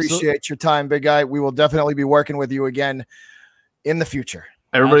we appreciate your time, big guy. We will definitely be working with you again in the future.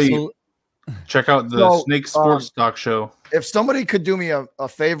 Everybody, check out the Snake Sports Talk Show. If somebody could do me a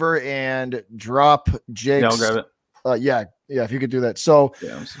favor and drop Jake's. Yeah, I'll grab it. Yeah, if you could do that. So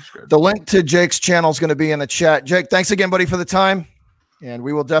I'm subscribed. The link to Jake's channel is going to be in the chat. Jake, thanks again, buddy, for the time. And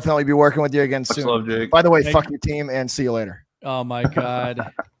we will definitely be working with you again soon. Love, Jake. By the way, fuck your team and see you later. Oh my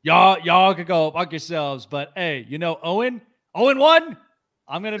God. y'all could go fuck yourselves. But hey, Owen 1,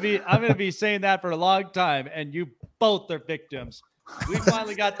 I'm gonna be saying that for a long time, and you both are victims. We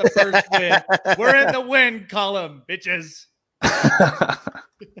finally got the first win. We're in the win column, bitches.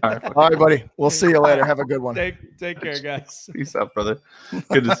 All right, All right, buddy. We'll see you later. Have a good one. Take care, guys. Peace out, brother.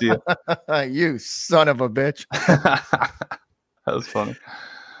 Good to see you. You son of a bitch. That was funny.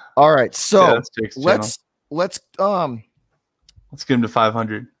 All right, so that's Jake's channel. let's get him to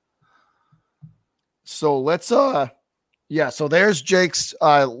 500. So let's so there's Jake's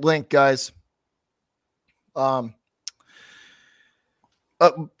link, guys. So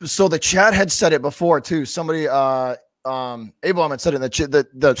the chat had said it before too. Somebody Abel had said it in the chat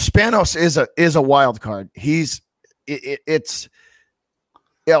that the Spanos is a wild card. It's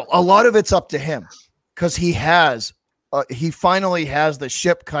a lot of it's up to him because he finally has the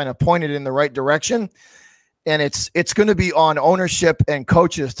ship kind of pointed in the right direction, and it's going to be on ownership and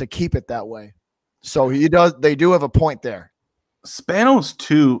coaches to keep it that way. So they do have a point there. Spanos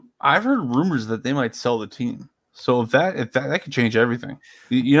too. I've heard rumors that they might sell the team. So if that could change everything.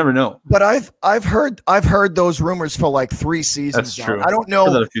 You never know. But I've heard those rumors for like 3 seasons. That's now. true. I don't know.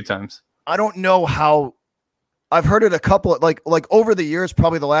 I've heard that a few times. I don't know how. I've heard it a couple of like over the years,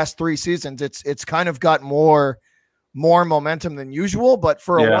 probably the last 3 seasons. It's kind of got more momentum than usual. But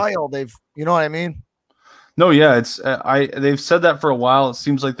for a while, they've, you know what I mean. No, yeah, they've said that for a while. It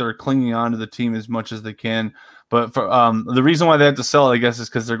seems like they're clinging on to the team as much as they can. But for the reason why they have to sell it, I guess, is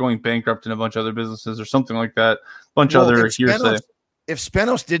because they're going bankrupt in a bunch of other businesses or something like that. If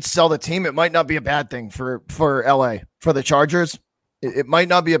Spanos did sell the team, it might not be a bad thing for LA, for the Chargers. It might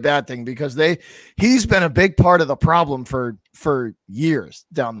not be a bad thing because he's been a big part of the problem for years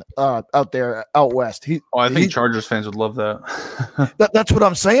down out there out west. I think Chargers fans would love that. That's what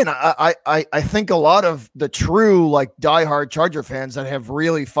I'm saying. I think a lot of the true like diehard Charger fans that have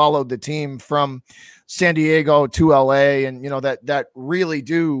really followed the team from San Diego to LA, and that really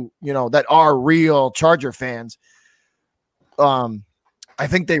do that are real Charger fans. I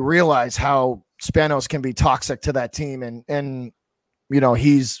think they realize how Spanos can be toxic to that team, and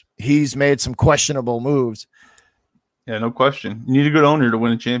he's made some questionable moves. Yeah, no question. You need a good owner to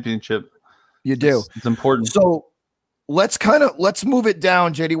win a championship. You do. It's important. So let's move it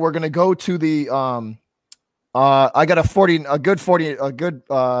down, JD. We're gonna go to the I got a good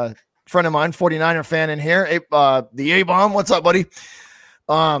friend of mine, 49er fan in here. The A-Bomb. What's up, buddy?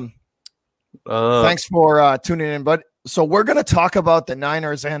 Thanks for tuning in, bud. So we're gonna talk about the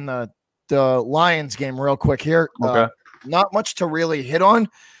Niners and the Lions game real quick here. Okay. Not much to really hit on.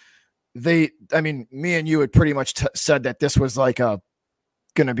 Me and you had pretty much said that this was like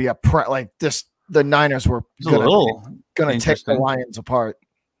gonna be the Niners were gonna take the Lions apart.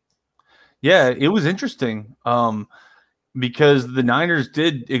 Yeah, it was interesting. Because the Niners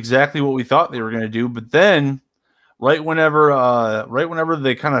did exactly what we thought they were going to do, but then right whenever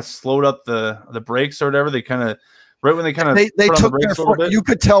they kind of slowed up the brakes or whatever, they took their foot. You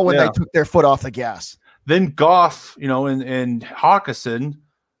could tell when they took their foot off the gas. Then Goff, and Hawkinson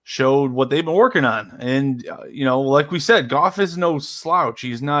showed what they've been working on, and like we said, Goff is no slouch.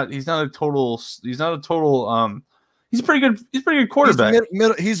 He's not a total. He's a pretty good quarterback.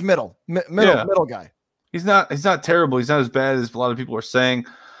 He's middle guy. He's not terrible. He's not as bad as a lot of people are saying.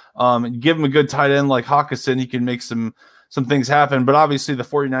 Give him a good tight end like Hawkinson, he can make some things happen. But obviously the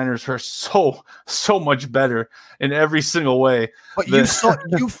 49ers are so much better in every single way. But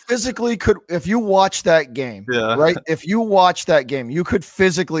you physically could, if you watch that game, right? If you watch that game, you could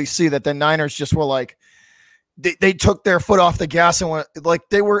physically see that the Niners just were like, they took their foot off the gas and went like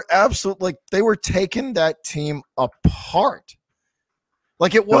they were they were taking that team apart.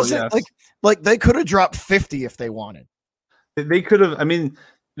 Like it wasn't like they could have dropped 50 if they wanted. They could have. I mean,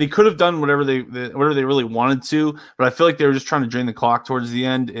 they could have done whatever they really wanted to, but I feel like they were just trying to drain the clock towards the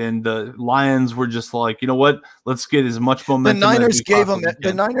end. And the Lions were just like, you know what? Let's get as much momentum. The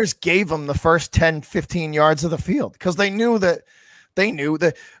Niners gave them the first 10, 15 yards of the field because they knew that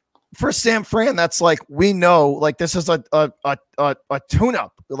for San Fran, that's like we know, like this is a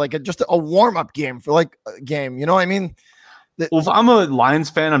tune-up, like just a warm-up game for like a game. You know what I mean? Well, if I'm a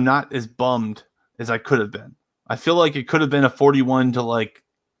Lions fan, I'm not as bummed as I could have been. I feel like it could have been a 41 to like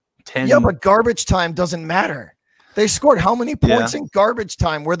 10. Yeah, but garbage time doesn't matter. They scored how many points in garbage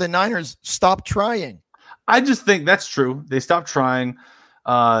time where the Niners stopped trying? I just think that's true. They stopped trying.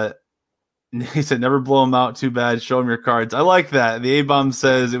 He said, never blow them out too bad. Show them your cards. I like that. The A-Bomb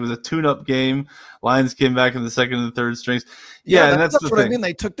says it was a tune-up game. Lions came back in the second and the third strings. Yeah, and that's the what thing. I mean.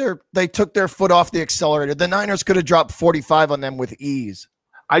 They took their foot off the accelerator. The Niners could have dropped 45 on them with ease.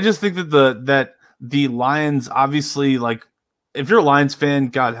 I just think that the Lions, obviously, like if you're a Lions fan,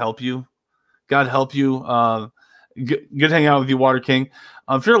 God help you. God help you. Good hang out with you, Water King.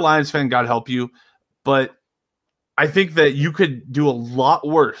 If you're a Lions fan, God help you. But I think that you could do a lot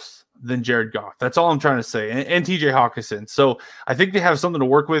worse than Jared Goff. That's all I'm trying to say. And TJ Hawkinson. So I think they have something to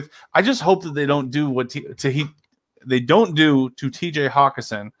work with. I just hope that they don't do they don't do to TJ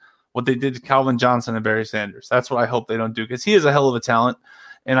Hawkinson what they did to Calvin Johnson and Barry Sanders. That's what I hope they don't do, because he is a hell of a talent,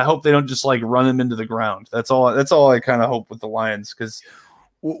 and I hope they don't just like run him into the ground. That's all I kind of hope with the Lions, because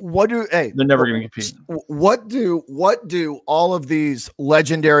they're never going to compete. What do all of these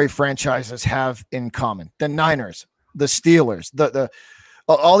legendary franchises have in common? The Niners, the Steelers, the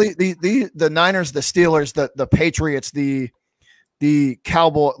Niners, the Steelers, the Patriots, the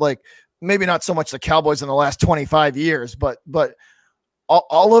Cowboys, like maybe not so much the Cowboys in the last 25 years, but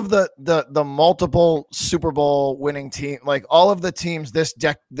all of the multiple Super Bowl winning team, like all of the teams this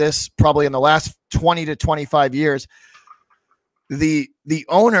probably in the last 20 to 25 years, the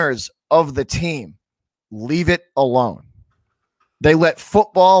owners of the team leave it alone. They let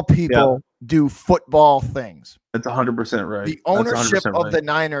football people do football things. That's 100% right. The ownership of the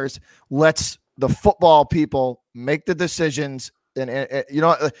Niners lets the football people make the decisions. And you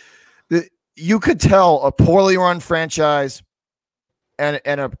know, you could tell a poorly run franchise and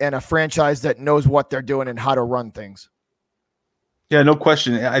a franchise that knows what they're doing and how to run things. Yeah, no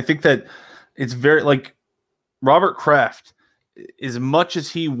question. I think that it's very like Robert Kraft, as much as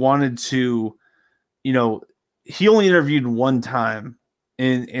he wanted to, you know, he only interviewed one time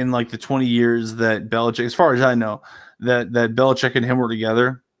in like the 20 years that Belichick, as far as I know, that Belichick and him were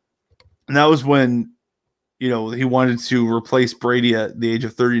together. And that was when, you know, he wanted to replace Brady at the age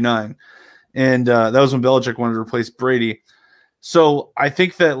of 39. And that was when Belichick wanted to replace Brady. So I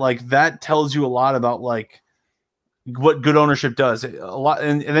think that like that tells you a lot about like what good ownership does. A lot,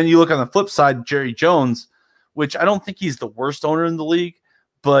 and then you look on the flip side, Jerry Jones, which I don't think he's the worst owner in the league,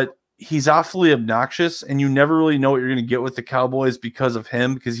 but he's awfully obnoxious, and you never really know what you're going to get with the Cowboys because of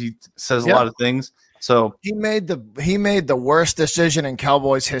him, because he says a lot of things. So he made the worst decision in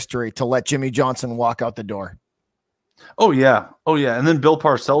Cowboys history to let Jimmy Johnson walk out the door. Oh yeah, and then Bill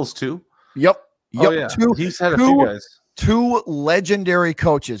Parcells too. Yep. Oh yeah, he's had a few guys. Two legendary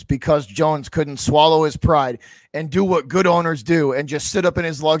coaches, because Jones couldn't swallow his pride and do what good owners do and just sit up in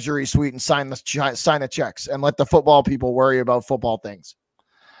his luxury suite and sign the checks and let the football people worry about football things.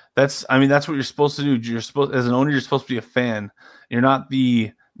 That's what you're supposed to do. As an owner, you're supposed to be a fan. You're not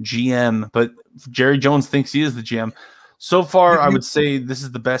the GM, but Jerry Jones thinks he is the GM. So far, I would say this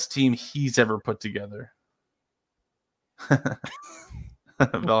is the best team he's ever put together.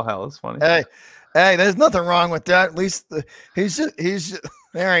 Valhalla is funny. Hey, there's nothing wrong with that. At least he's just,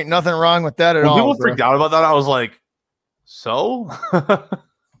 there ain't nothing wrong with that at all. People freaked out about that. I was like, so?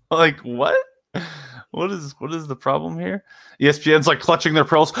 Like, what? What is the problem here? ESPN's like clutching their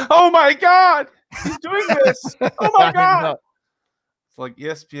pearls. Oh my God, he's doing this. Oh my God. It's like,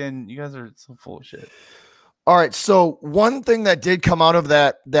 ESPN, you guys are so full of shit. All right. So one thing that did come out of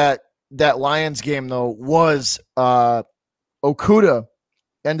that Lions game though was Okudah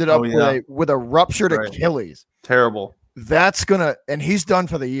ended up with a ruptured Achilles. Terrible. That's and he's done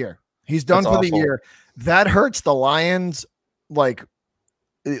for the year. He's done for the year. That hurts the Lions. Like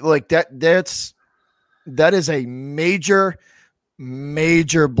that is a major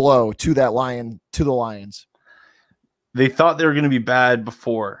blow to the Lions. They thought they were going to be bad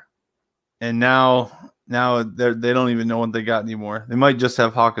before, and now they don't even know what they got anymore. They might just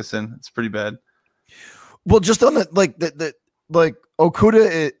have Hawkinson. It's pretty bad. Well, just on the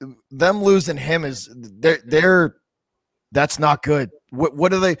Okudah, them losing him is that's not good.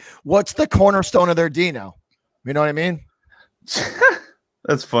 What are they? What's the cornerstone of their D now? You know what I mean?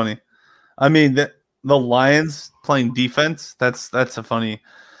 That's funny. I mean, the Lions playing defense. That's a funny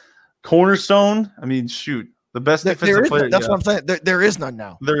cornerstone. I mean, shoot, the best defensive player. That's what I'm saying. There is none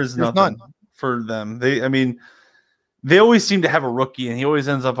now. There's none for them. They always seem to have a rookie, and he always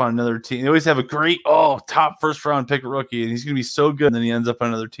ends up on another team. They always have a great, top first-round pick rookie, and he's going to be so good, and then he ends up on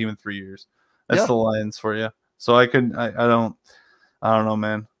another team in 3 years. That's the Lions for you. So I don't know,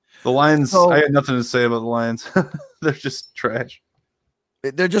 man. The Lions, I got nothing to say about the Lions. They're just trash.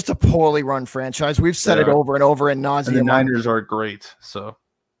 They're just a poorly run franchise. We've said it over and over in nauseam. And the Niners are great, so.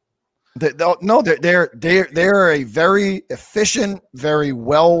 They're a very efficient, very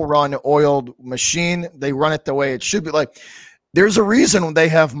well-run, oiled machine. They run it the way it should be. Like, there's a reason they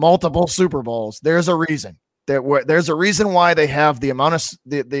have multiple Super Bowls. There's a reason. There's a reason why they have the amount of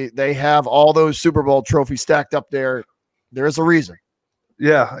they have all those Super Bowl trophies stacked up there. There's a reason.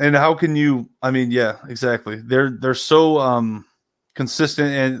 Yeah, and how can you? I mean, yeah, exactly. They're so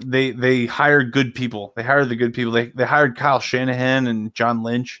consistent, and they hire good people. They hire the good people. They hired Kyle Shanahan and John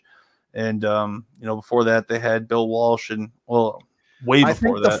Lynch. And, before that, they had Bill Walsh and, way I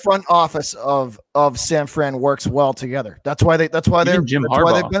before think that. the front office of San Fran works well together. That's why they've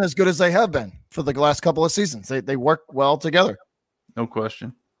been as good as they have been for the last couple of seasons. They work well together. No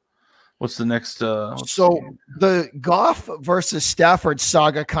question. What's the next? The Goff versus Stafford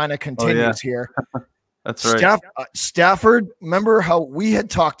saga kind of continues here. That's right. Stafford, remember how we had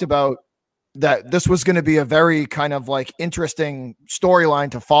talked about that this was going to be a very kind of like interesting storyline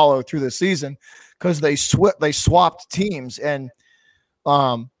to follow through the season because they swapped teams and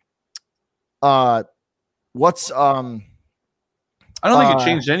I don't think it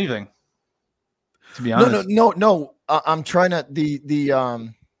changed anything. To be honest, no. I'm trying to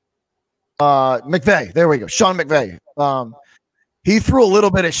McVay. There we go. Sean McVay. He threw a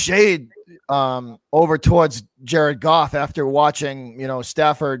little bit of shade over towards Jared Goff after watching,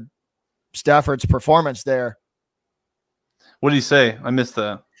 Stafford's performance there. What did he say? I missed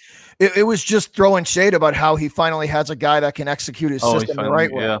that. It was just throwing shade about how he finally has a guy that can execute his system the right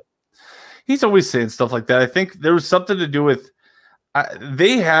way. Yeah. He's always saying stuff like that. I think there was something to do with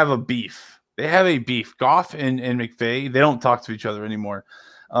they have a beef. They have a beef. Goff and McVay, they don't talk to each other anymore.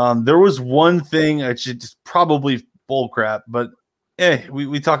 There was one thing, it's probably bull crap, but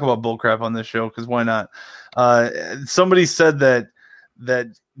we talk about bull crap on this show because why not? Somebody said that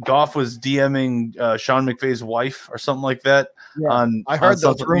Goff was DMing Sean McVay's wife or something like that. Yeah, I heard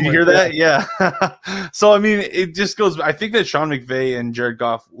those rumors. You hear that? Yeah. So, I mean, it just goes – I think that Sean McVay and Jared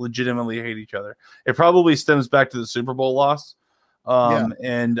Goff legitimately hate each other. It probably stems back to the Super Bowl loss.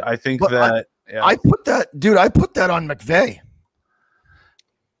 And I think I put that on McVay.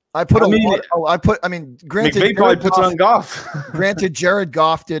 Granted, McVay probably puts it on Goff. Granted, Jared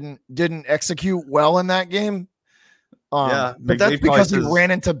Goff didn't execute well in that game. But that's because he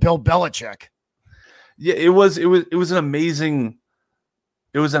ran into Bill Belichick. Yeah, it was an amazing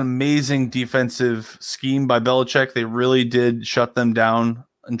defensive scheme by Belichick. They really did shut them down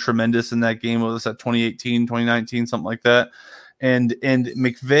and tremendous in that game. What was that, 2018, 2019, something like that. And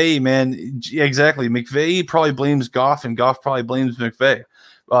McVay, man, exactly. McVay probably blames Goff, and Goff probably blames McVay.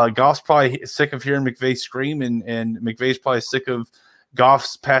 Goff's probably sick of hearing McVay scream, and McVay's probably sick of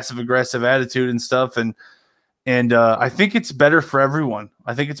Goff's passive aggressive attitude and stuff. And I think it's better for everyone.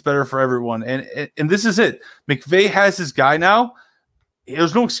 And this is it. McVay has his guy now.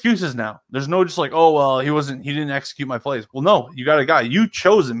 There's no excuses now. There's no just like, oh, well, he didn't execute my plays. Well, no, you got a guy. You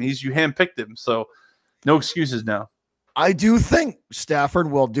chose him. You handpicked him. So no excuses now. I do think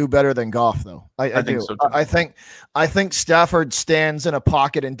Stafford will do better than Goff, though. I think so too. I think Stafford stands in a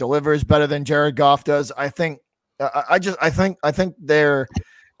pocket and delivers better than Jared Goff does. I think the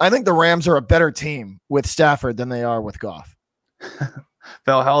Rams are a better team with Stafford than they are with Goff.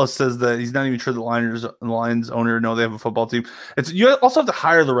 Valhalla says that he's not even sure the Lions owner know they have a football team. You also have to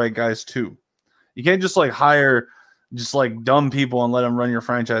hire the right guys too. You can't just like hire just like dumb people and let them run your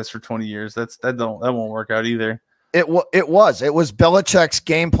franchise for 20 years. That won't work out either. It was Belichick's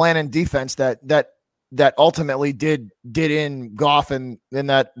game plan and defense that ultimately did in Goff and in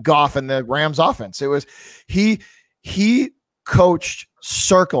that Goff and the Rams offense. It was he coached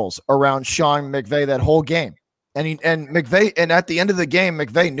circles around Sean McVay that whole game, and McVay, and at the end of the game,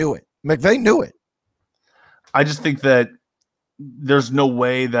 McVay knew it. I just think that there's no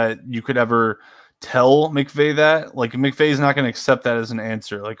way that you could ever tell McVay that. Like, McVay's not going to accept that as an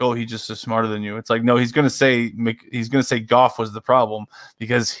answer. Like, oh, he just is smarter than you. It's like, no, he's going to say Goff was the problem,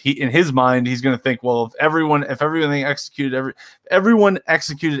 because in his mind, he's going to think, well, if everyone executed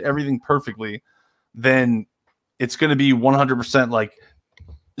everything perfectly, then it's going to be 100%. Like,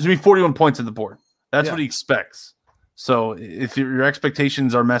 there's going to be 41 points at the board. That's what he expects. So if your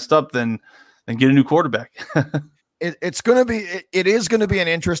expectations are messed up, then get a new quarterback. It is going to be an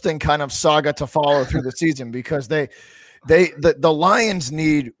interesting kind of saga to follow through the season, because the Lions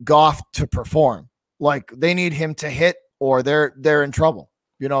need Goff to perform. Like, they need him to hit, or they're in trouble.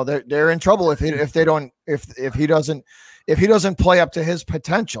 They're in trouble if he doesn't play up to his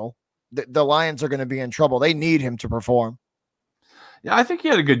potential. The Lions are going to be in trouble. They need him to perform. Yeah, I think he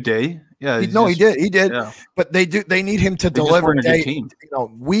had a good day. Yeah, he did. Yeah. But they need him to deliver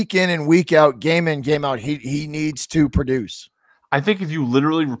week in and week out, game in, game out. He needs to produce. I think if you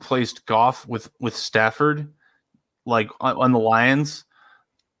literally replaced Goff with Stafford, like on the Lions,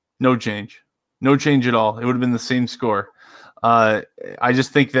 no change at all. It would have been the same score. I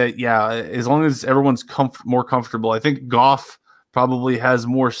just think that, as long as everyone's more comfortable, I think Goff probably has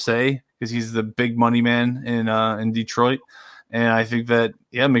more say because he's the big money man in Detroit. And I think that,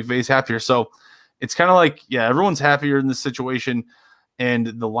 McVay's happier. So it's kind of like, everyone's happier in this situation, and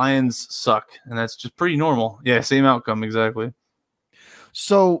the Lions suck. And that's just pretty normal. Yeah, same outcome, exactly.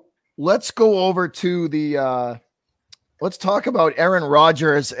 So let's go over to the let's talk about Aaron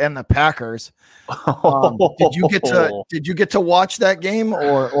Rodgers and the Packers. Did you get to watch that game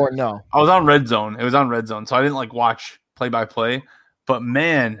or no? I was on Red Zone. It was on Red Zone, so I didn't watch play by play. But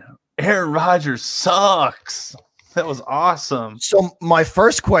man, Aaron Rodgers sucks. That was awesome. So my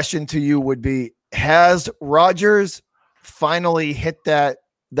first question to you would be: has Rodgers finally hit that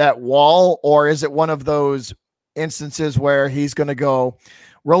wall, or is it one of those instances where he's going to go,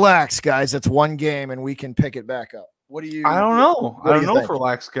 relax, guys, it's one game and we can pick it back up? What do you? I don't know. I don't know think? if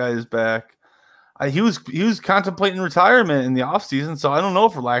relax guy is back. He was contemplating retirement in the offseason, so I don't know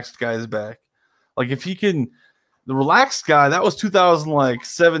if relaxed guy is back. Like if he can, the relaxed guy, that was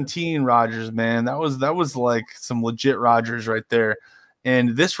 2017 Rodgers, man. That was like some legit Rodgers right there.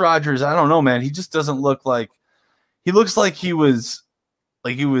 And this Rodgers, I don't know, man. He just doesn't look like, he looks like he was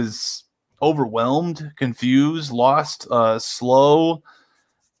overwhelmed, confused, lost, slow,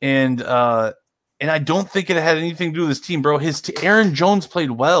 and I don't think it had anything to do with his team, bro. Aaron Jones played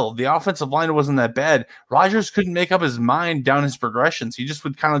well. The offensive line wasn't that bad. Rodgers couldn't make up his mind down his progressions. He just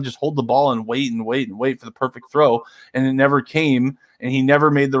would kind of just hold the ball and wait for the perfect throw, and it never came, and he never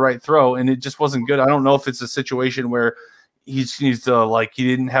made the right throw, and it just wasn't good. I don't know if it's a situation where he needs to, he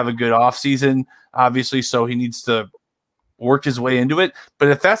didn't have a good offseason, obviously, so he needs to work his way into it. But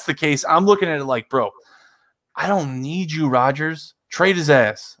if that's the case, I'm looking at it like, bro, I don't need you, Rodgers. Trade his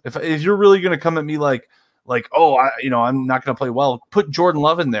ass. If you're really going to come at me like, I'm not going to play well, put Jordan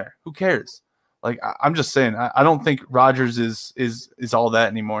Love in there. Who cares? I'm just saying, I don't think Rodgers is all that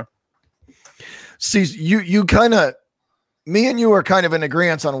anymore. See, you kind of, me and you are kind of in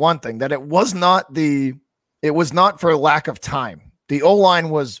agreement on one thing, that it was not for lack of time. The O-line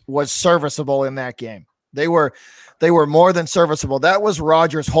was serviceable in that game. They were more than serviceable. That was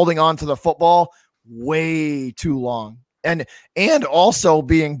Rodgers holding on to the football way too long. And also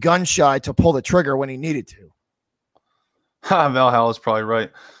being gun shy to pull the trigger when he needed to. Valhalla is probably right.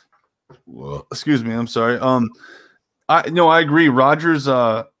 Well, excuse me, I'm sorry. I agree. Rodgers,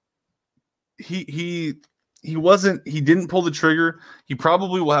 he didn't pull the trigger. He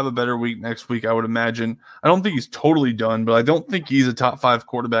probably will have a better week next week, I would imagine. I don't think he's totally done, but I don't think he's a top 5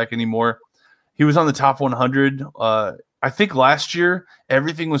 quarterback anymore. He was on the top 100. I think last year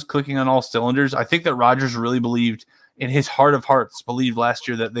everything was clicking on all cylinders. I think that Rodgers really believed, in his heart of hearts, believed last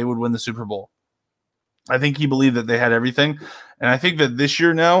year that they would win the Super Bowl. I think he believed that they had everything. And I think that this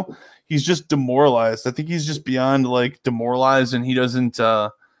year now, he's just demoralized. I think he's just beyond demoralized, and he doesn't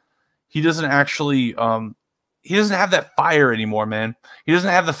actually he doesn't have that fire anymore, man. He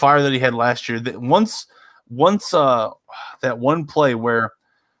doesn't have the fire that he had last year. That once that one play where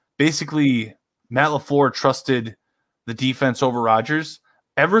basically Matt LaFleur trusted the defense over Rodgers.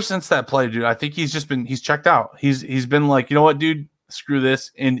 Ever since that play, dude, I think he's checked out. He's been like, you know what, dude, screw this.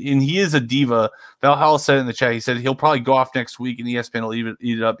 And he is a diva. Valhalla said in the chat, he said he'll probably go off next week and ESPN will eat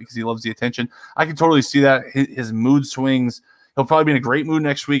it up because he loves the attention. I can totally see that. His mood swings. He'll probably be in a great mood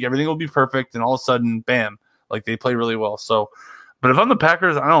next week. Everything will be perfect. And all of a sudden, bam, they play really well. So, but if I'm the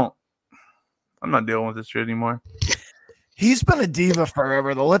Packers, I'm not dealing with this shit anymore. He's been a diva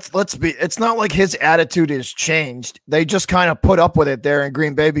forever, though. Let's be. It's not like his attitude has changed. They just kind of put up with it there in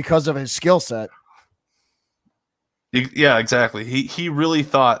Green Bay because of his skill set. Yeah, exactly. He really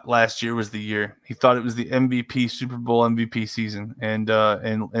thought last year was the year. He thought it was the MVP, Super Bowl MVP season, and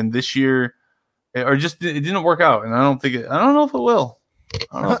this year, it didn't work out. And I don't know if it will.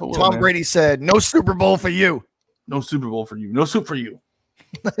 Tom Brady said, "No Super Bowl for you. No Super Bowl for you. No soup for you.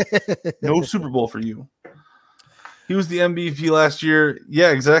 No Super Bowl for you." He was the MVP last year.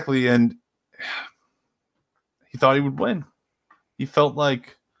 Yeah, exactly. And he thought he would win. He felt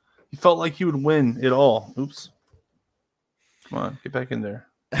like he would win it all. Oops. Come on, get back in there.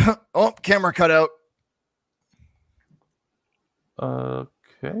 Oh, camera cut out.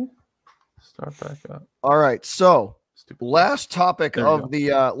 Okay. Start back up. All right. So last topic of the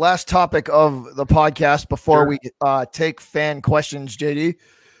podcast before we take fan questions, JD.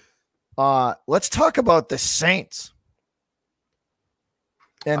 Let's talk about the Saints.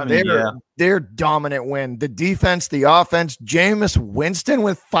 And their dominant win. The defense, the offense, Jameis Winston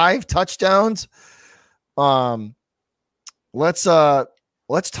with 5 touchdowns. Let's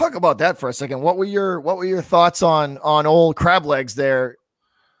talk about that for a second. What were your thoughts on old crab legs there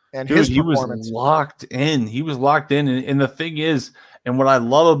and his performance? He was locked in. And the thing is, and what I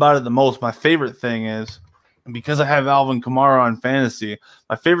love about it the most, my favorite thing is, and because I have Alvin Kamara on fantasy,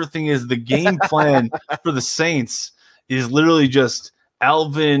 my favorite thing is the game plan for the Saints is literally just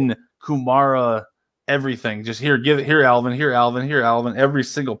Alvin, Kamara, everything. Just here Alvin, every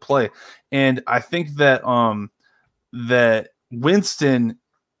single play. And I think that that Winston,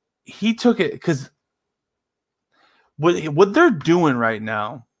 he took it because what they're doing right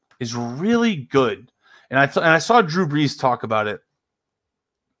now is really good. And I saw Drew Brees talk about it.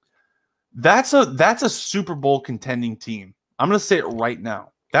 That's a Super Bowl contending team. I'm going to say it right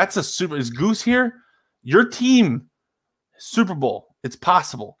now. Is Goose here? Your team, Super Bowl. It's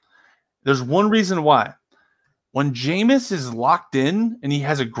possible. There's one reason why. When Jameis is locked in and he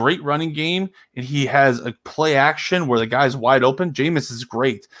has a great running game and he has a play action where the guy's wide open, Jameis is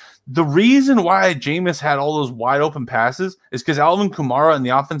great. The reason why Jameis had all those wide open passes is because Alvin Kamara and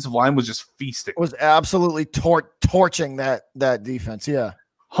the offensive line was just feasting. Was absolutely torching that defense. Yeah.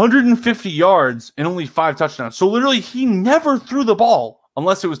 150 yards and only 5 touchdowns. So literally he never threw the ball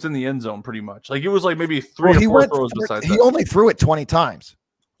unless it was in the end zone pretty much. Like it was like maybe 3 or 4 throws besides that. He only threw it 20 times.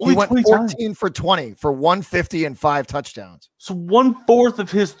 Only he went 14 for 20 for 150 and 5 touchdowns. So 1/4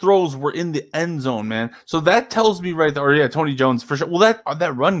 of his throws were in the end zone, man. So that tells me right there, or yeah, Tony Jones for sure. Well,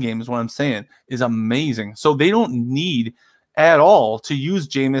 that run game is what I'm saying is amazing. So they don't need at all to use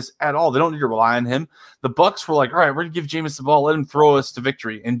Jameis at all. They don't need to rely on him. The Bucs were like, all right, we're going to give Jameis the ball, let him throw us to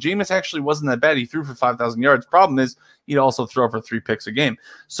victory. And Jameis actually wasn't that bad. He threw for 5,000 yards. Problem is he'd also throw for 3 picks a game.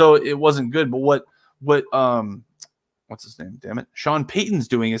 So it wasn't good. But what what's his name? Damn it. Sean Payton's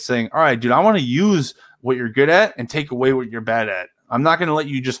doing is saying, all right, dude, I want to use what you're good at and take away what you're bad at. I'm not going to let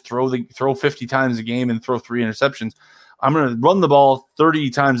you just throw 50 times a game and throw 3 interceptions. I'm going to run the ball 30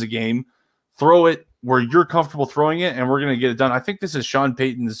 times a game, throw it where you're comfortable throwing it, and we're going to get it done. I think this is Sean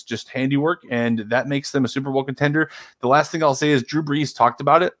Payton's just handiwork, and that makes them a Super Bowl contender. The last thing I'll say is Drew Brees talked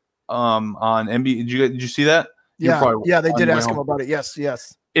about it on NBA. Did you see that? Yeah, they did ask him about it.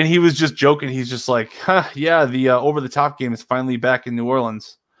 Yes. And he was just joking. He's just like, yeah, the over-the-top game is finally back in New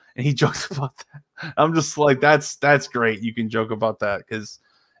Orleans. And he jokes about that. I'm just like, that's great. You can joke about that because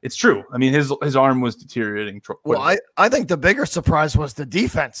it's true. I mean, his arm was deteriorating. Well, I think the bigger surprise was the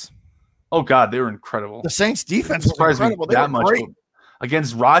defense. Oh, God, they were incredible. The Saints' defense was incredible. They were great.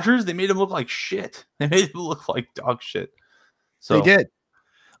 Against Rodgers, they made him look like shit. They made him look like dog shit. So they did.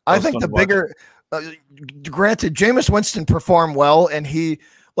 I think the bigger granted, Jameis Winston performed well, and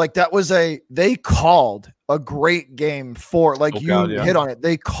they called a great game for, hit on it.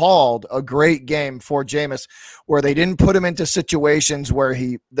 They called a great game for Jameis where they didn't put him into situations where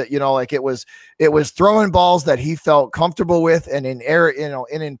it was throwing balls that he felt comfortable with and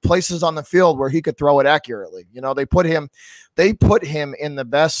in places on the field where he could throw it accurately. They put him in the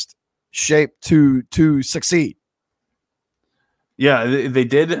best shape to succeed. Yeah, they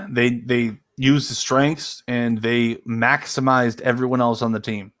did. They used the strengths and they maximized everyone else on the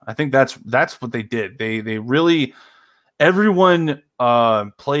team. I think that's what they did. They really everyone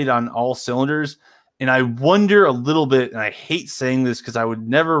played on all cylinders. And I wonder a little bit, and I hate saying this because I would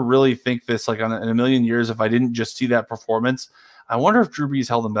never really think this in a million years if I didn't just see that performance. I wonder if Drew Brees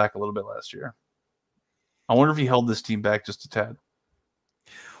held them back a little bit last year. I wonder if he held this team back just a tad.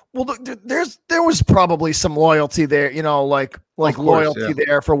 Well, there was probably some loyalty there, loyalty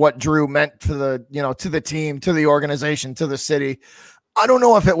there for what Drew meant to the team, to the organization, to the city. I don't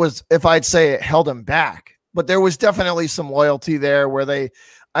know if I'd say it held him back, but there was definitely some loyalty there where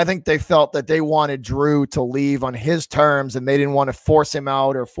I think they felt that they wanted Drew to leave on his terms and they didn't want to force him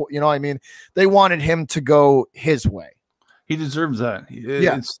out they wanted him to go his way. He deserves that.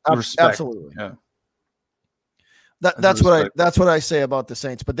 It's respect. Absolutely. Yeah. That's what I say about the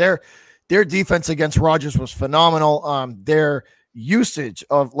Saints, but their defense against Rodgers was phenomenal. Their usage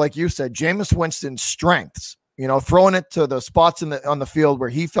of, like you said, Jameis Winston's strengths, throwing it to the spots on the field where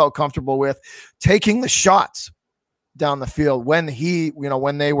he felt comfortable with, taking the shots down the field when he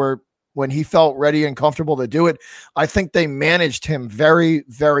felt ready and comfortable to do it. I think they managed him very,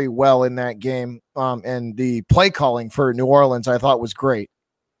 very well in that game. And the play calling for New Orleans, I thought, was great.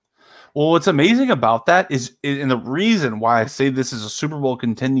 Well, what's amazing about that is, and the reason why I say this is a Super Bowl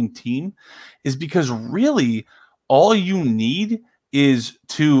contending team is because really all you need is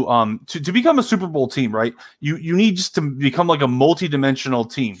to become a Super Bowl team, right? You need just to become like a multi-dimensional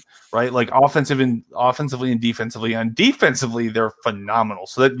team, right? Like offensively and defensively. And defensively, they're phenomenal.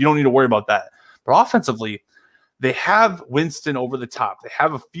 So that you don't need to worry about that. But offensively, they have Winston over the top. They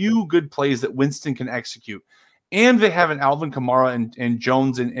have a few good plays that Winston can execute. And they have an Alvin Kamara and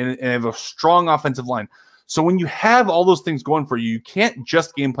Jones and have a strong offensive line. So when you have all those things going for you, you can't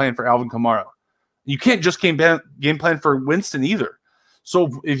just game plan for Alvin Kamara. You can't just game plan for Winston either.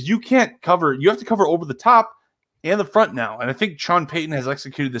 So if you can't cover, you have to cover over the top and the front now. And I think Sean Payton has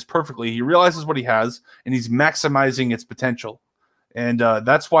executed this perfectly. He realizes what he has, and he's maximizing its potential. And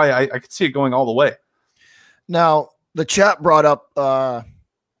that's why I could see it going all the way. Now, the chat brought up a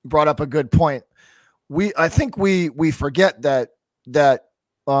good point. I think we forget that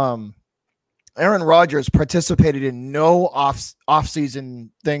Aaron Rodgers participated in no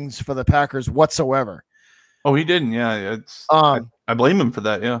off-season things for the Packers whatsoever. Oh, he didn't. Yeah, I blame him for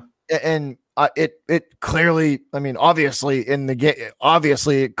that. Yeah, and it clearly, I mean, obviously in the game,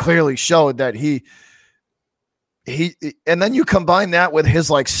 obviously it clearly showed that he, and then you combine that with his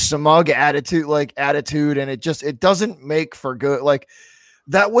like smug attitude, and it doesn't make for good. Like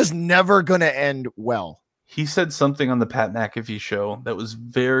that was never going to end well. He said something on the Pat McAfee show that was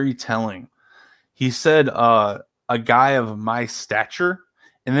very telling. He said, a guy of my stature,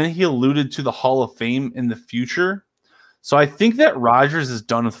 and then he alluded to the Hall of Fame in the future. So I think that Rodgers is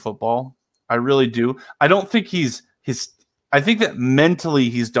done with football. I really do. I don't think I think that mentally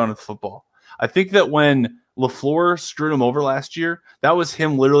he's done with football. I think that when LaFleur screwed him over last year, that was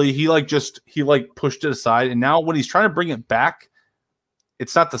him literally. He pushed it aside. And now when he's trying to bring it back,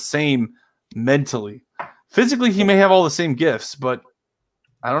 it's not the same mentally. Physically, he may have all the same gifts, but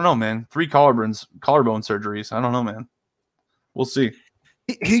I don't know, man. 3 collarbone surgeries. I don't know, man. We'll see.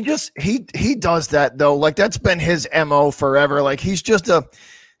 He does that though. Like that's been his MO forever. Like let's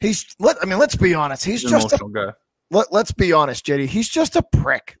be honest. He's just a guy. Let's be honest, JD. He's just a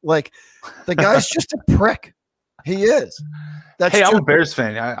prick. Like the guy's just a prick. He is. I'm a Bears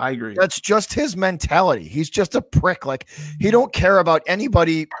fan. I agree. That's just his mentality. He's just a prick. Like he don't care about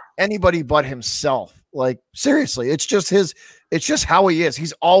anybody but himself. Like seriously, it's just how he is.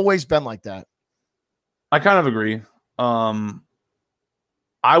 He's always been like that. I kind of agree.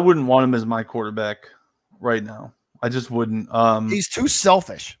 I wouldn't want him as my quarterback right now. I just wouldn't. He's too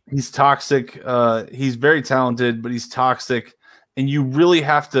selfish. He's toxic. He's very talented, but he's toxic. And you really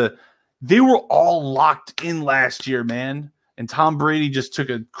have to. They were all locked in last year, man. And Tom Brady just took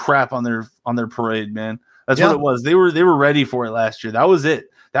a crap on their parade, man. That's what it was. They were ready for it last year. That was it.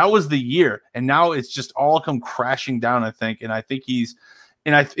 That was the year. And now it's just all come crashing down, I think. And I think it's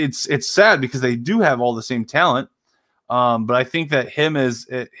sad because they do have all the same talent. But I think that his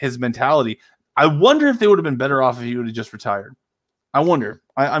mentality, I wonder if they would have been better off if he would have just retired. I wonder.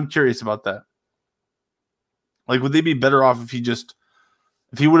 I'm curious about that. Like, would they be better off if he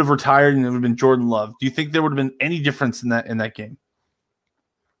would have retired and it would have been Jordan Love? Do you think there would have been any difference in that game?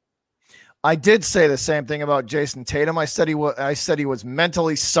 I did say the same thing about Jason Tatum. I said he was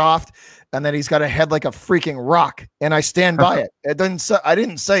mentally soft and that he's got a head like a freaking rock, and I stand by it. I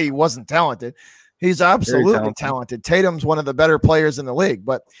didn't say he wasn't talented. He's absolutely talented. Tatum's one of the better players in the league,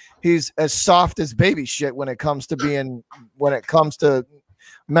 but he's as soft as baby shit when it comes to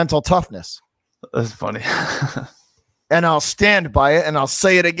mental toughness. That's funny. And I'll stand by it, and I'll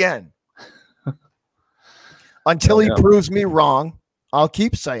say it again. Until he proves me wrong, I'll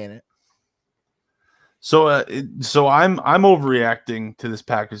keep saying it. So I'm overreacting to this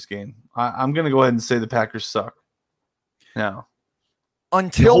Packers game. I'm going to go ahead and say the Packers suck. Now,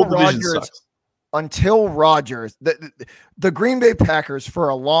 until Rodgers, the Green Bay Packers for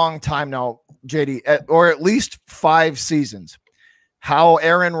a long time now, JD, or at least 5 seasons, how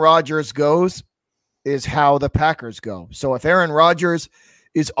Aaron Rodgers goes is how the Packers go. So if Aaron Rodgers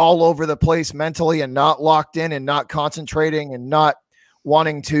is all over the place mentally and not locked in and not concentrating and not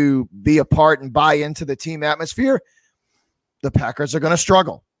wanting to be a part and buy into the team atmosphere, the Packers are going to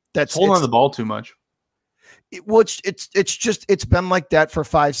struggle. That's holding on the ball too much. It's been like that for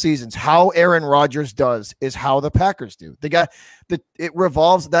 5 seasons. How Aaron Rodgers does is how the Packers do.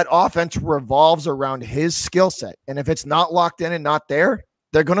 That offense revolves around his skill set. And if it's not locked in and not there,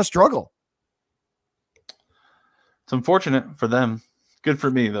 they're going to struggle. It's unfortunate for them. Good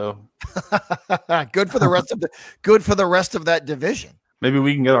for me though. Good for the rest of that division. Maybe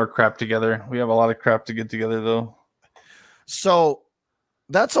we can get our crap together. We have a lot of crap to get together though. So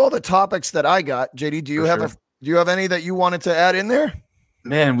that's all the topics that I got. JD, do you have any that you wanted to add in there?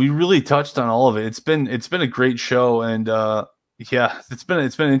 Man, we really touched on all of it. It's been a great show, and it's been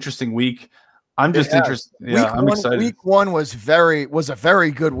an interesting week. I'm just interested. Yeah, I'm excited. Week 1 was a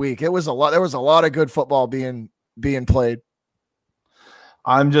very good week. There was a lot of good football being played.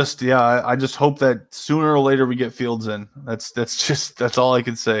 I just hope that sooner or later we get Fields in. That's all I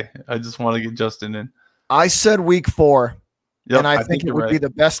can say. I just want to get Justin in. I said week 4. Yep, and I think it would be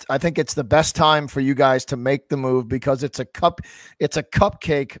the best. I think it's the best time for you guys to make the move because it's a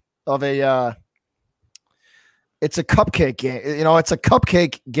cupcake game. You know, it's a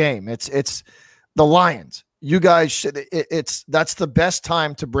cupcake game. It's the Lions. You guys should. That's the best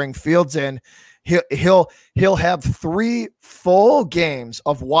time to bring Fields in. He'll have 3 full games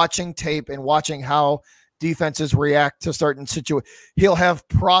of watching tape and watching how defenses react to certain situations. He'll have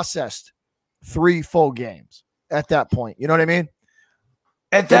processed 3 full games at that point. You know what I mean?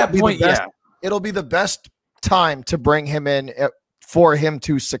 At that point, it'll be the best time to bring him in for him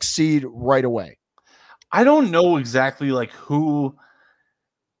to succeed right away? I don't know exactly like who.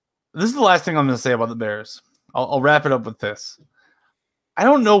 This is the last thing I'm going to say about the Bears. I'll wrap it up with this. I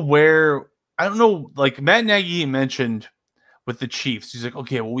don't know. Like Matt Nagy mentioned with the Chiefs. He's like,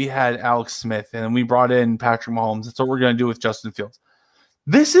 okay, well, we had Alex Smith and then we brought in Patrick Mahomes. That's what we're going to do with Justin Fields.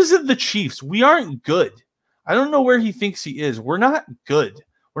 This isn't the Chiefs. We aren't good. I don't know where he thinks he is. We're not good.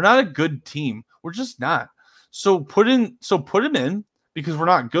 We're not a good team. We're just not. So put him in because we're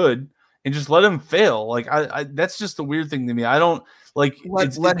not good and just let him fail. Like I that's just the weird thing to me. I don't like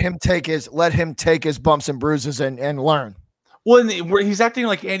let him take his bumps and bruises and learn. Well, he's acting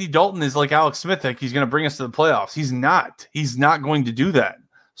like Andy Dalton is like Alex Smith, like he's going to bring us to the playoffs. He's not. He's not going to do that.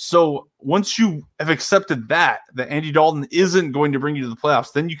 So once you have accepted that Andy Dalton isn't going to bring you to the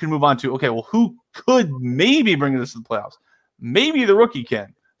playoffs, then you can move on to, okay, well, who could maybe bring us to the playoffs? Maybe the rookie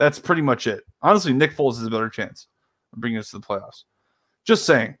can. That's pretty much it. Honestly, Nick Foles has a better chance of bringing us to the playoffs. Just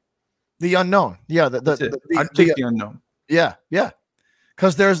saying. The unknown. Yeah. I'd take the unknown. Yeah. Yeah.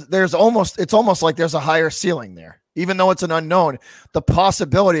 Because it's almost like there's a higher ceiling there. Even though it's an unknown, the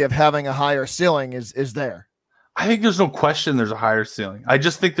possibility of having a higher ceiling is there. I think there's no question there's a higher ceiling. I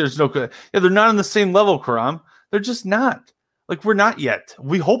just think there's no – they're not on the same level, Karam. They're just not. Like, we're not yet.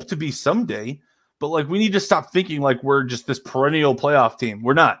 We hope to be someday, but, like, we need to stop thinking like we're just this perennial playoff team.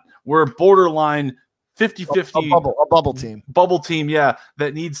 We're not. We're a borderline 50-50 – a bubble team. Bubble team, yeah,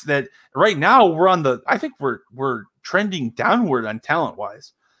 that needs that. Right now, we're on the – I think we're trending downward on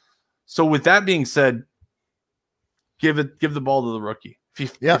talent-wise. So, with that being said, give the ball to the rookie.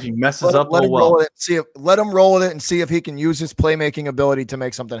 If he messes up, let him roll with it and see if he can use his playmaking ability to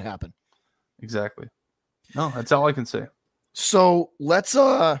make something happen. Exactly. No, that's all I can say. So let's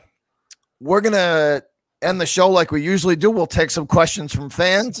we're gonna end the show like we usually do. We'll take some questions from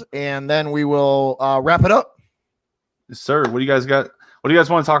fans and then we will wrap it up. Yes, sir. What do you guys got? What do you guys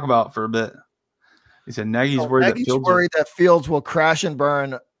want to talk about for a bit? He said Nagy's worried that Fields will crash and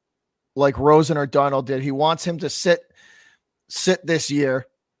burn like Rosen or Darnold did. He wants him to sit this year,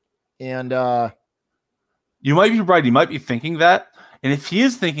 and you might be right. He might be thinking that, and if he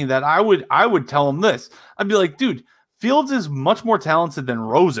is thinking that, I would tell him this. I'd be like, dude, Fields is much more talented than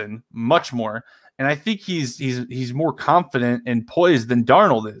Rosen, much more, and I think he's more confident and poised than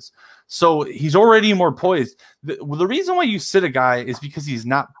Darnold is. So he's already more poised. The reason why you sit a guy is because he's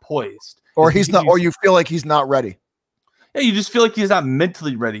not poised, or he's not, or you feel like he's not ready. Yeah, you just feel like he's not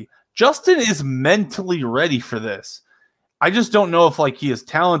mentally ready. Justin is mentally ready for this. I just don't know if like he is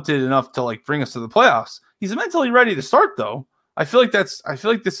talented enough to like bring us to the playoffs. He's mentally ready to start though. I feel like this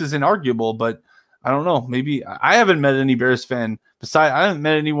is inarguable, but I don't know. Maybe I haven't met any Bears fan I haven't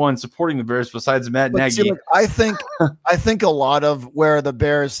met anyone supporting the Bears besides Matt Nagy. See, I think a lot of where the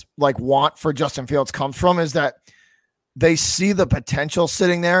Bears like want for Justin Fields comes from is that they see the potential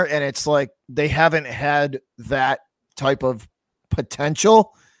sitting there, and it's like they haven't had that type of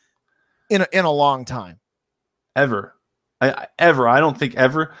potential in a long time. Ever. I don't think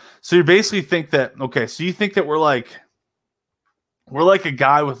ever. So you basically think that, okay, so you think that we're like a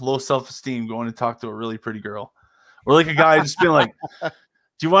guy with low self-esteem going to talk to a really pretty girl. We're like a guy just being like, do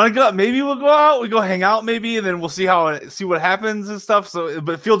you want to go? Maybe we'll go out. We go hang out maybe, and then we'll see what happens and stuff. So,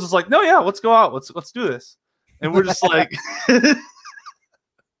 but Fields is like, no, yeah, let's go out. Let's do this. And we're just like, that's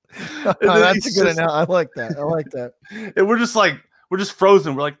a good analogy. I like that. And we're just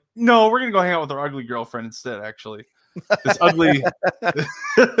frozen. We're like, no, we're going to go hang out with our ugly girlfriend instead, actually. This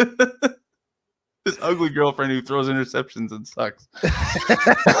ugly girlfriend who throws interceptions and sucks.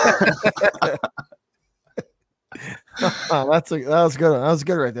 Oh, that was good. That was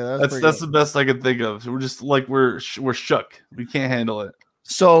good right there. That's the best I could think of. So we're just like we're shook. We can't handle it.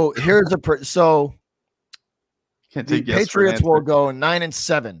 So here's can't the Patriots will go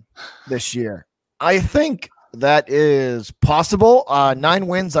 9-7 this year. I think that is possible. 9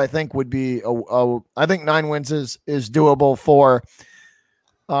 wins, I think, would be. I think 9 wins is doable for.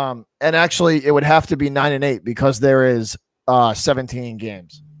 And actually, it would have to be 9-8 because there is 17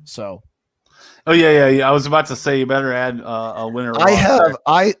 games. So. Oh yeah. I was about to say you better add a winner.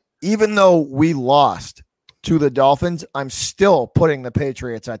 Even though we lost to the Dolphins, I'm still putting the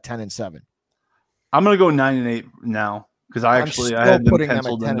Patriots at 10-7. I'm gonna go 9-8 now because I had them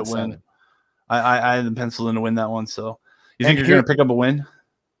penciled in to win. I had them penciled in to win that one. So you think you're gonna pick up a win?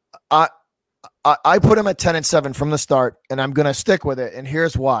 I put him at 10-7 from the start, and I'm gonna stick with it. And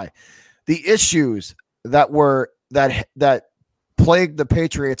here's why: the issues that plagued the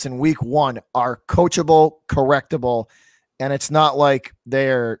Patriots in week 1 are coachable, correctable, and it's not like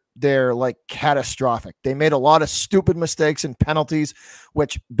they're like catastrophic. They made a lot of stupid mistakes and penalties,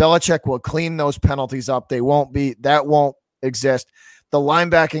 which Belichick will clean those penalties up. That won't exist. The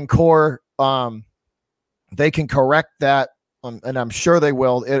linebacking core, they can correct that, and I'm sure they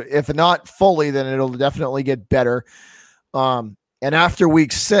will. If not fully, then it'll definitely get better. And after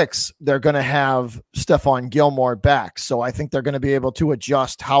week 6, they're going to have Stephon Gilmore back. So I think they're going to be able to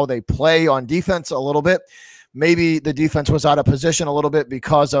adjust how they play on defense a little bit. Maybe the defense was out of position a little bit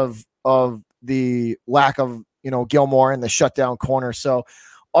because of the lack of, Gilmore and the shutdown corner. So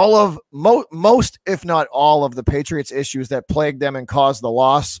all of most, if not all of the Patriots issues that plagued them and caused the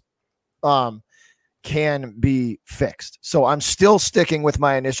loss, can be fixed. So I'm still sticking with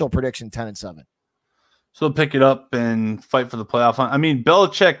my initial prediction, 10-7. So pick it up and fight for the playoff. I mean,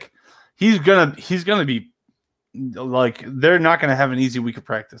 Belichick, he's gonna be like, they're not gonna have an easy week of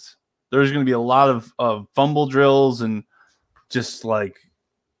practice. There's gonna be a lot of fumble drills and just like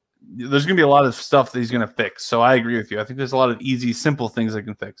there's gonna be a lot of stuff that he's gonna fix. So I agree with you. I think there's a lot of easy, simple things they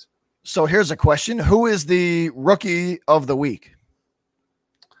can fix. So here's a question: who is the rookie of the week?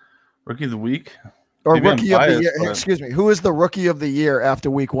 Rookie of the week? Or maybe rookie of the year. Excuse me. Who is the rookie of the year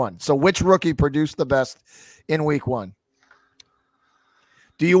after week 1? So which rookie produced the best in week 1?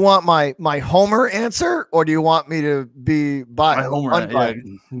 Do you want my Homer answer, or do you want me to be my Homer? Yeah.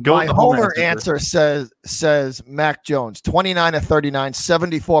 My Homer answer says Mac Jones, 29 of 39,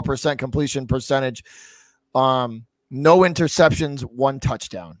 74% completion percentage, no interceptions, 1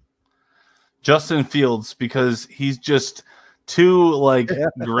 touchdown. Justin Fields, because he's just too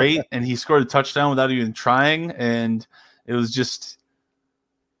great, and he scored a touchdown without even trying, and it was just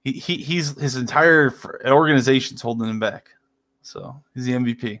he's his entire organization's holding him back, so he's the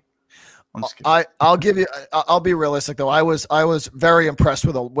MVP. I'm just kidding. I'll be realistic though. I was very impressed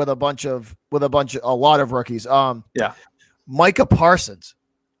with a lot of rookies. Yeah, Micah Parsons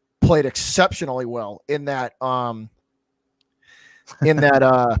played exceptionally well in that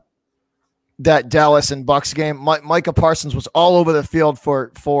that Dallas and Bucks game. Micah Parsons was all over the field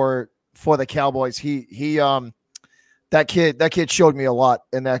for the Cowboys. That kid showed me a lot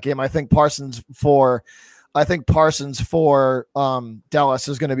in that game. I think Parsons for Dallas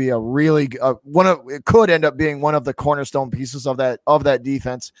is going to be a really it could end up being one of the cornerstone pieces of that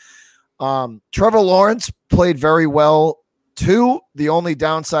defense. Trevor Lawrence played very well too. The only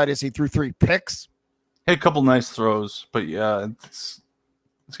downside is he threw 3 picks. Had a couple nice throws, but yeah, it's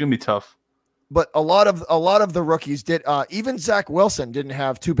going to be tough. But a lot of the rookies did. Even Zach Wilson didn't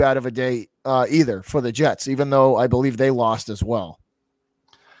have too bad of a day either for the Jets, even though I believe they lost as well.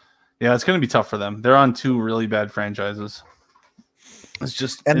 Yeah, it's going to be tough for them. They're on 2 really bad franchises. It's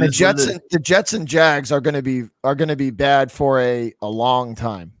just the Jets and Jags are going to be bad for a long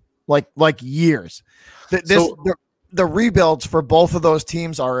time, like years. The rebuilds for both of those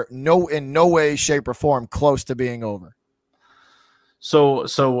teams are in no way, shape, or form close to being over. So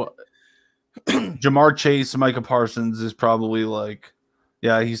Jamar Chase and Micah Parsons is probably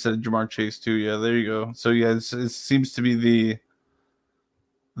he said Jamar Chase too. Yeah, there you go. So yeah, it seems to be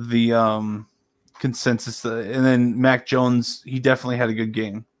the consensus. And then Mac Jones, he definitely had a good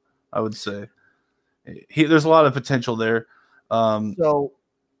game, I would say. There's a lot of potential there. No,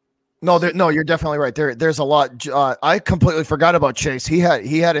 you're definitely right. There's a lot. I completely forgot about Chase. He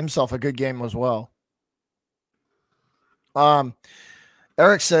had himself a good game as well.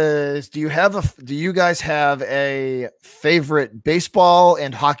 Eric says, do you guys have a favorite baseball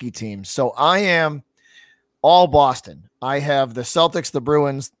and hockey team? So I am all Boston. I have the Celtics, the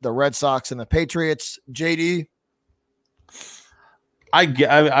Bruins, the Red Sox, and the Patriots. JD? I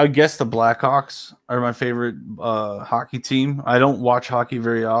guess the Blackhawks are my favorite hockey team. I don't watch hockey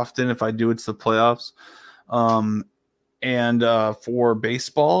very often. If I do, it's the playoffs. And for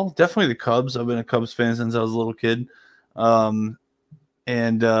baseball, definitely the Cubs. I've been a Cubs fan since I was a little kid.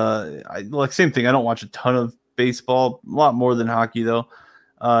 And same thing. I don't watch a ton of baseball, a lot more than hockey though.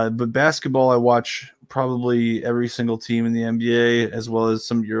 But basketball, I watch probably every single team in the NBA, as well as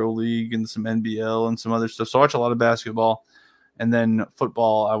some EuroLeague and some NBL and some other stuff. So I watch a lot of basketball, and then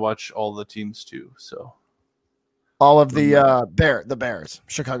football, I watch all the teams too. So all of the Bears,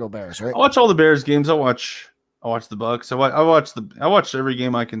 Chicago Bears, right? I watch all the Bears games. I watch the Bucks. I watch every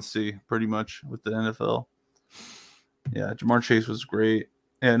game I can see pretty much with the NFL. Yeah, Jamar Chase was great.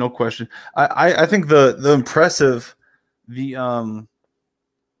 Yeah, no question. I think the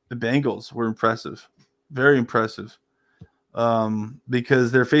Bengals were impressive, very impressive,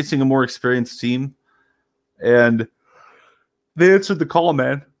 because they're facing a more experienced team, and they answered the call,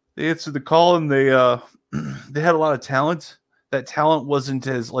 man. They answered the call, and they had a lot of talent. That talent wasn't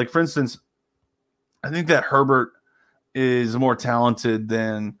as for instance, I think that Herbert is more talented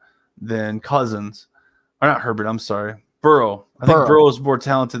than Cousins. Or not Herbert, I'm sorry. Burrow. I think Burrow is more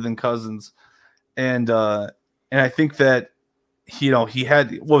talented than Cousins. And I think that he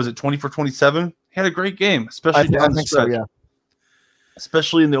had, what was it, 20 for 27? He had a great game, especially down the stretch. So, yeah.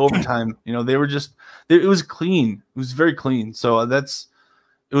 Especially in the overtime. They were just it was clean. It was very clean. So it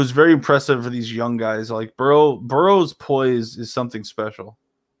was very impressive for these young guys. Like Burrow's poise is something special.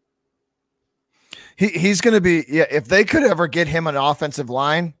 He's going to be, if they could ever get him an offensive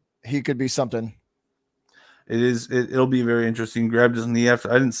line, he could be something. It'll be very interesting. Grabbed his knee after.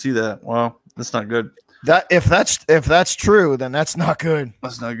 I didn't see that. Wow, that's not good. If that's true, then that's not good.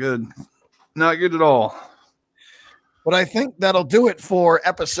 That's not good. Not good at all. But I think that'll do it for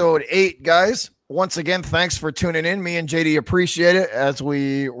episode 8, guys. Once again, thanks for tuning in. Me and JD appreciate it as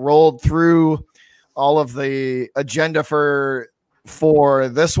we rolled through all of the agenda for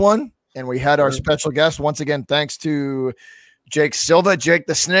this one. And we had our special guest. Once again, thanks to Jake Silva, Jake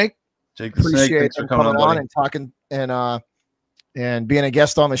the Snake. Jake the Snake, thanks for coming on and talking and being a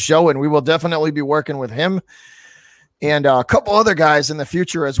guest on the show. And we will definitely be working with him and a couple other guys in the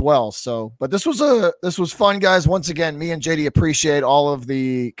future as well. So, but this was fun, guys. Once again, me and JD appreciate all of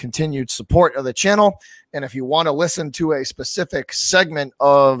the continued support of the channel. And if you want to listen to a specific segment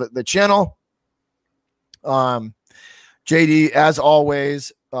of the channel, JD, as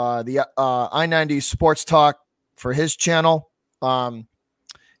always, the I-90 Sports Talk for his channel.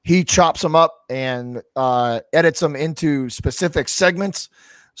 He chops them up and edits them into specific segments.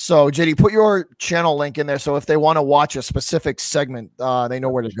 So, JD, put your channel link in there. So if they want to watch a specific segment, they know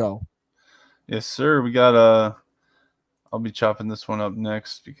where to go. Yes, sir. We got I'll be chopping this one up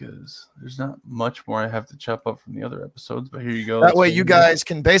next because there's not much more I have to chop up from the other episodes. But here you go. That way, you guys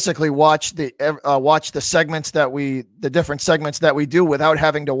can basically watch the segments the different segments that we do without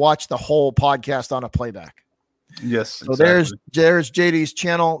having to watch the whole podcast on a playback. Yes. So exactly. there's JD's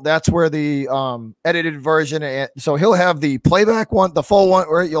channel. That's where the edited version. So he'll have the playback one, the full one,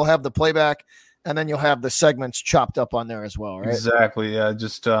 or you'll have the playback, and then you'll have the segments chopped up on there as well, right? Exactly. Yeah.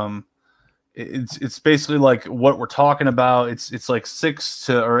 Just it's basically like what we're talking about. It's like 6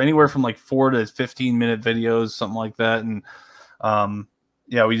 to or anywhere from like 4 to 15-minute videos, something like that. And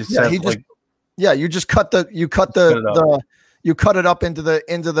we just you just cut it up into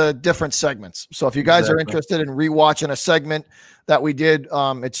the different segments. So if you guys are interested in rewatching a segment that we did,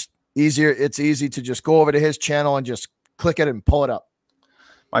 it's easy to just go over to his channel and just click it and pull it up.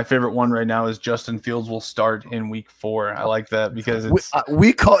 My favorite one right now is Justin Fields will start in week 4. I like that because it's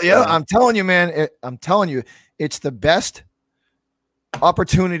I'm telling you, man. I'm telling you, it's the best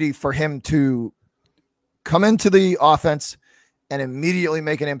opportunity for him to come into the offense and immediately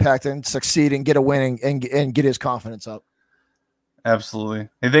make an impact and succeed and get a win and get his confidence up. Absolutely.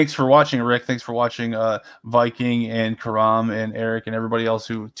 Hey, thanks for watching, Rick. Thanks for watching Viking and Karam and Eric and everybody else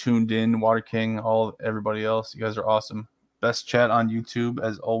who tuned in, Water King, everybody else. You guys are awesome. Best chat on YouTube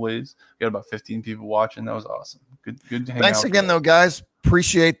as always. We got about 15 people watching. That was awesome. Good to hang out. Thanks again, though, guys.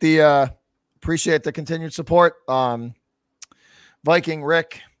 Appreciate the continued support. Viking,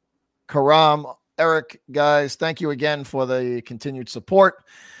 Rick, Karam, Eric, guys, thank you again for the continued support.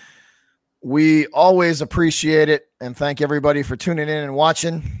 We always appreciate it, and thank everybody for tuning in and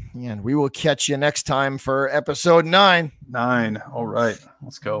watching. And we will catch you next time for episode 9. 9. All right,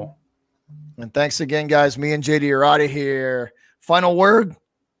 let's go. And thanks again, guys. Me and JD are out of here. Final word?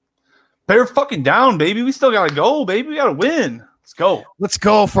 Bear fucking down, baby. We still got to go, baby. We got to win. Let's go. Let's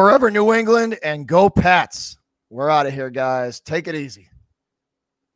go. Forever New England and go Pats. We're out of here, guys. Take it easy.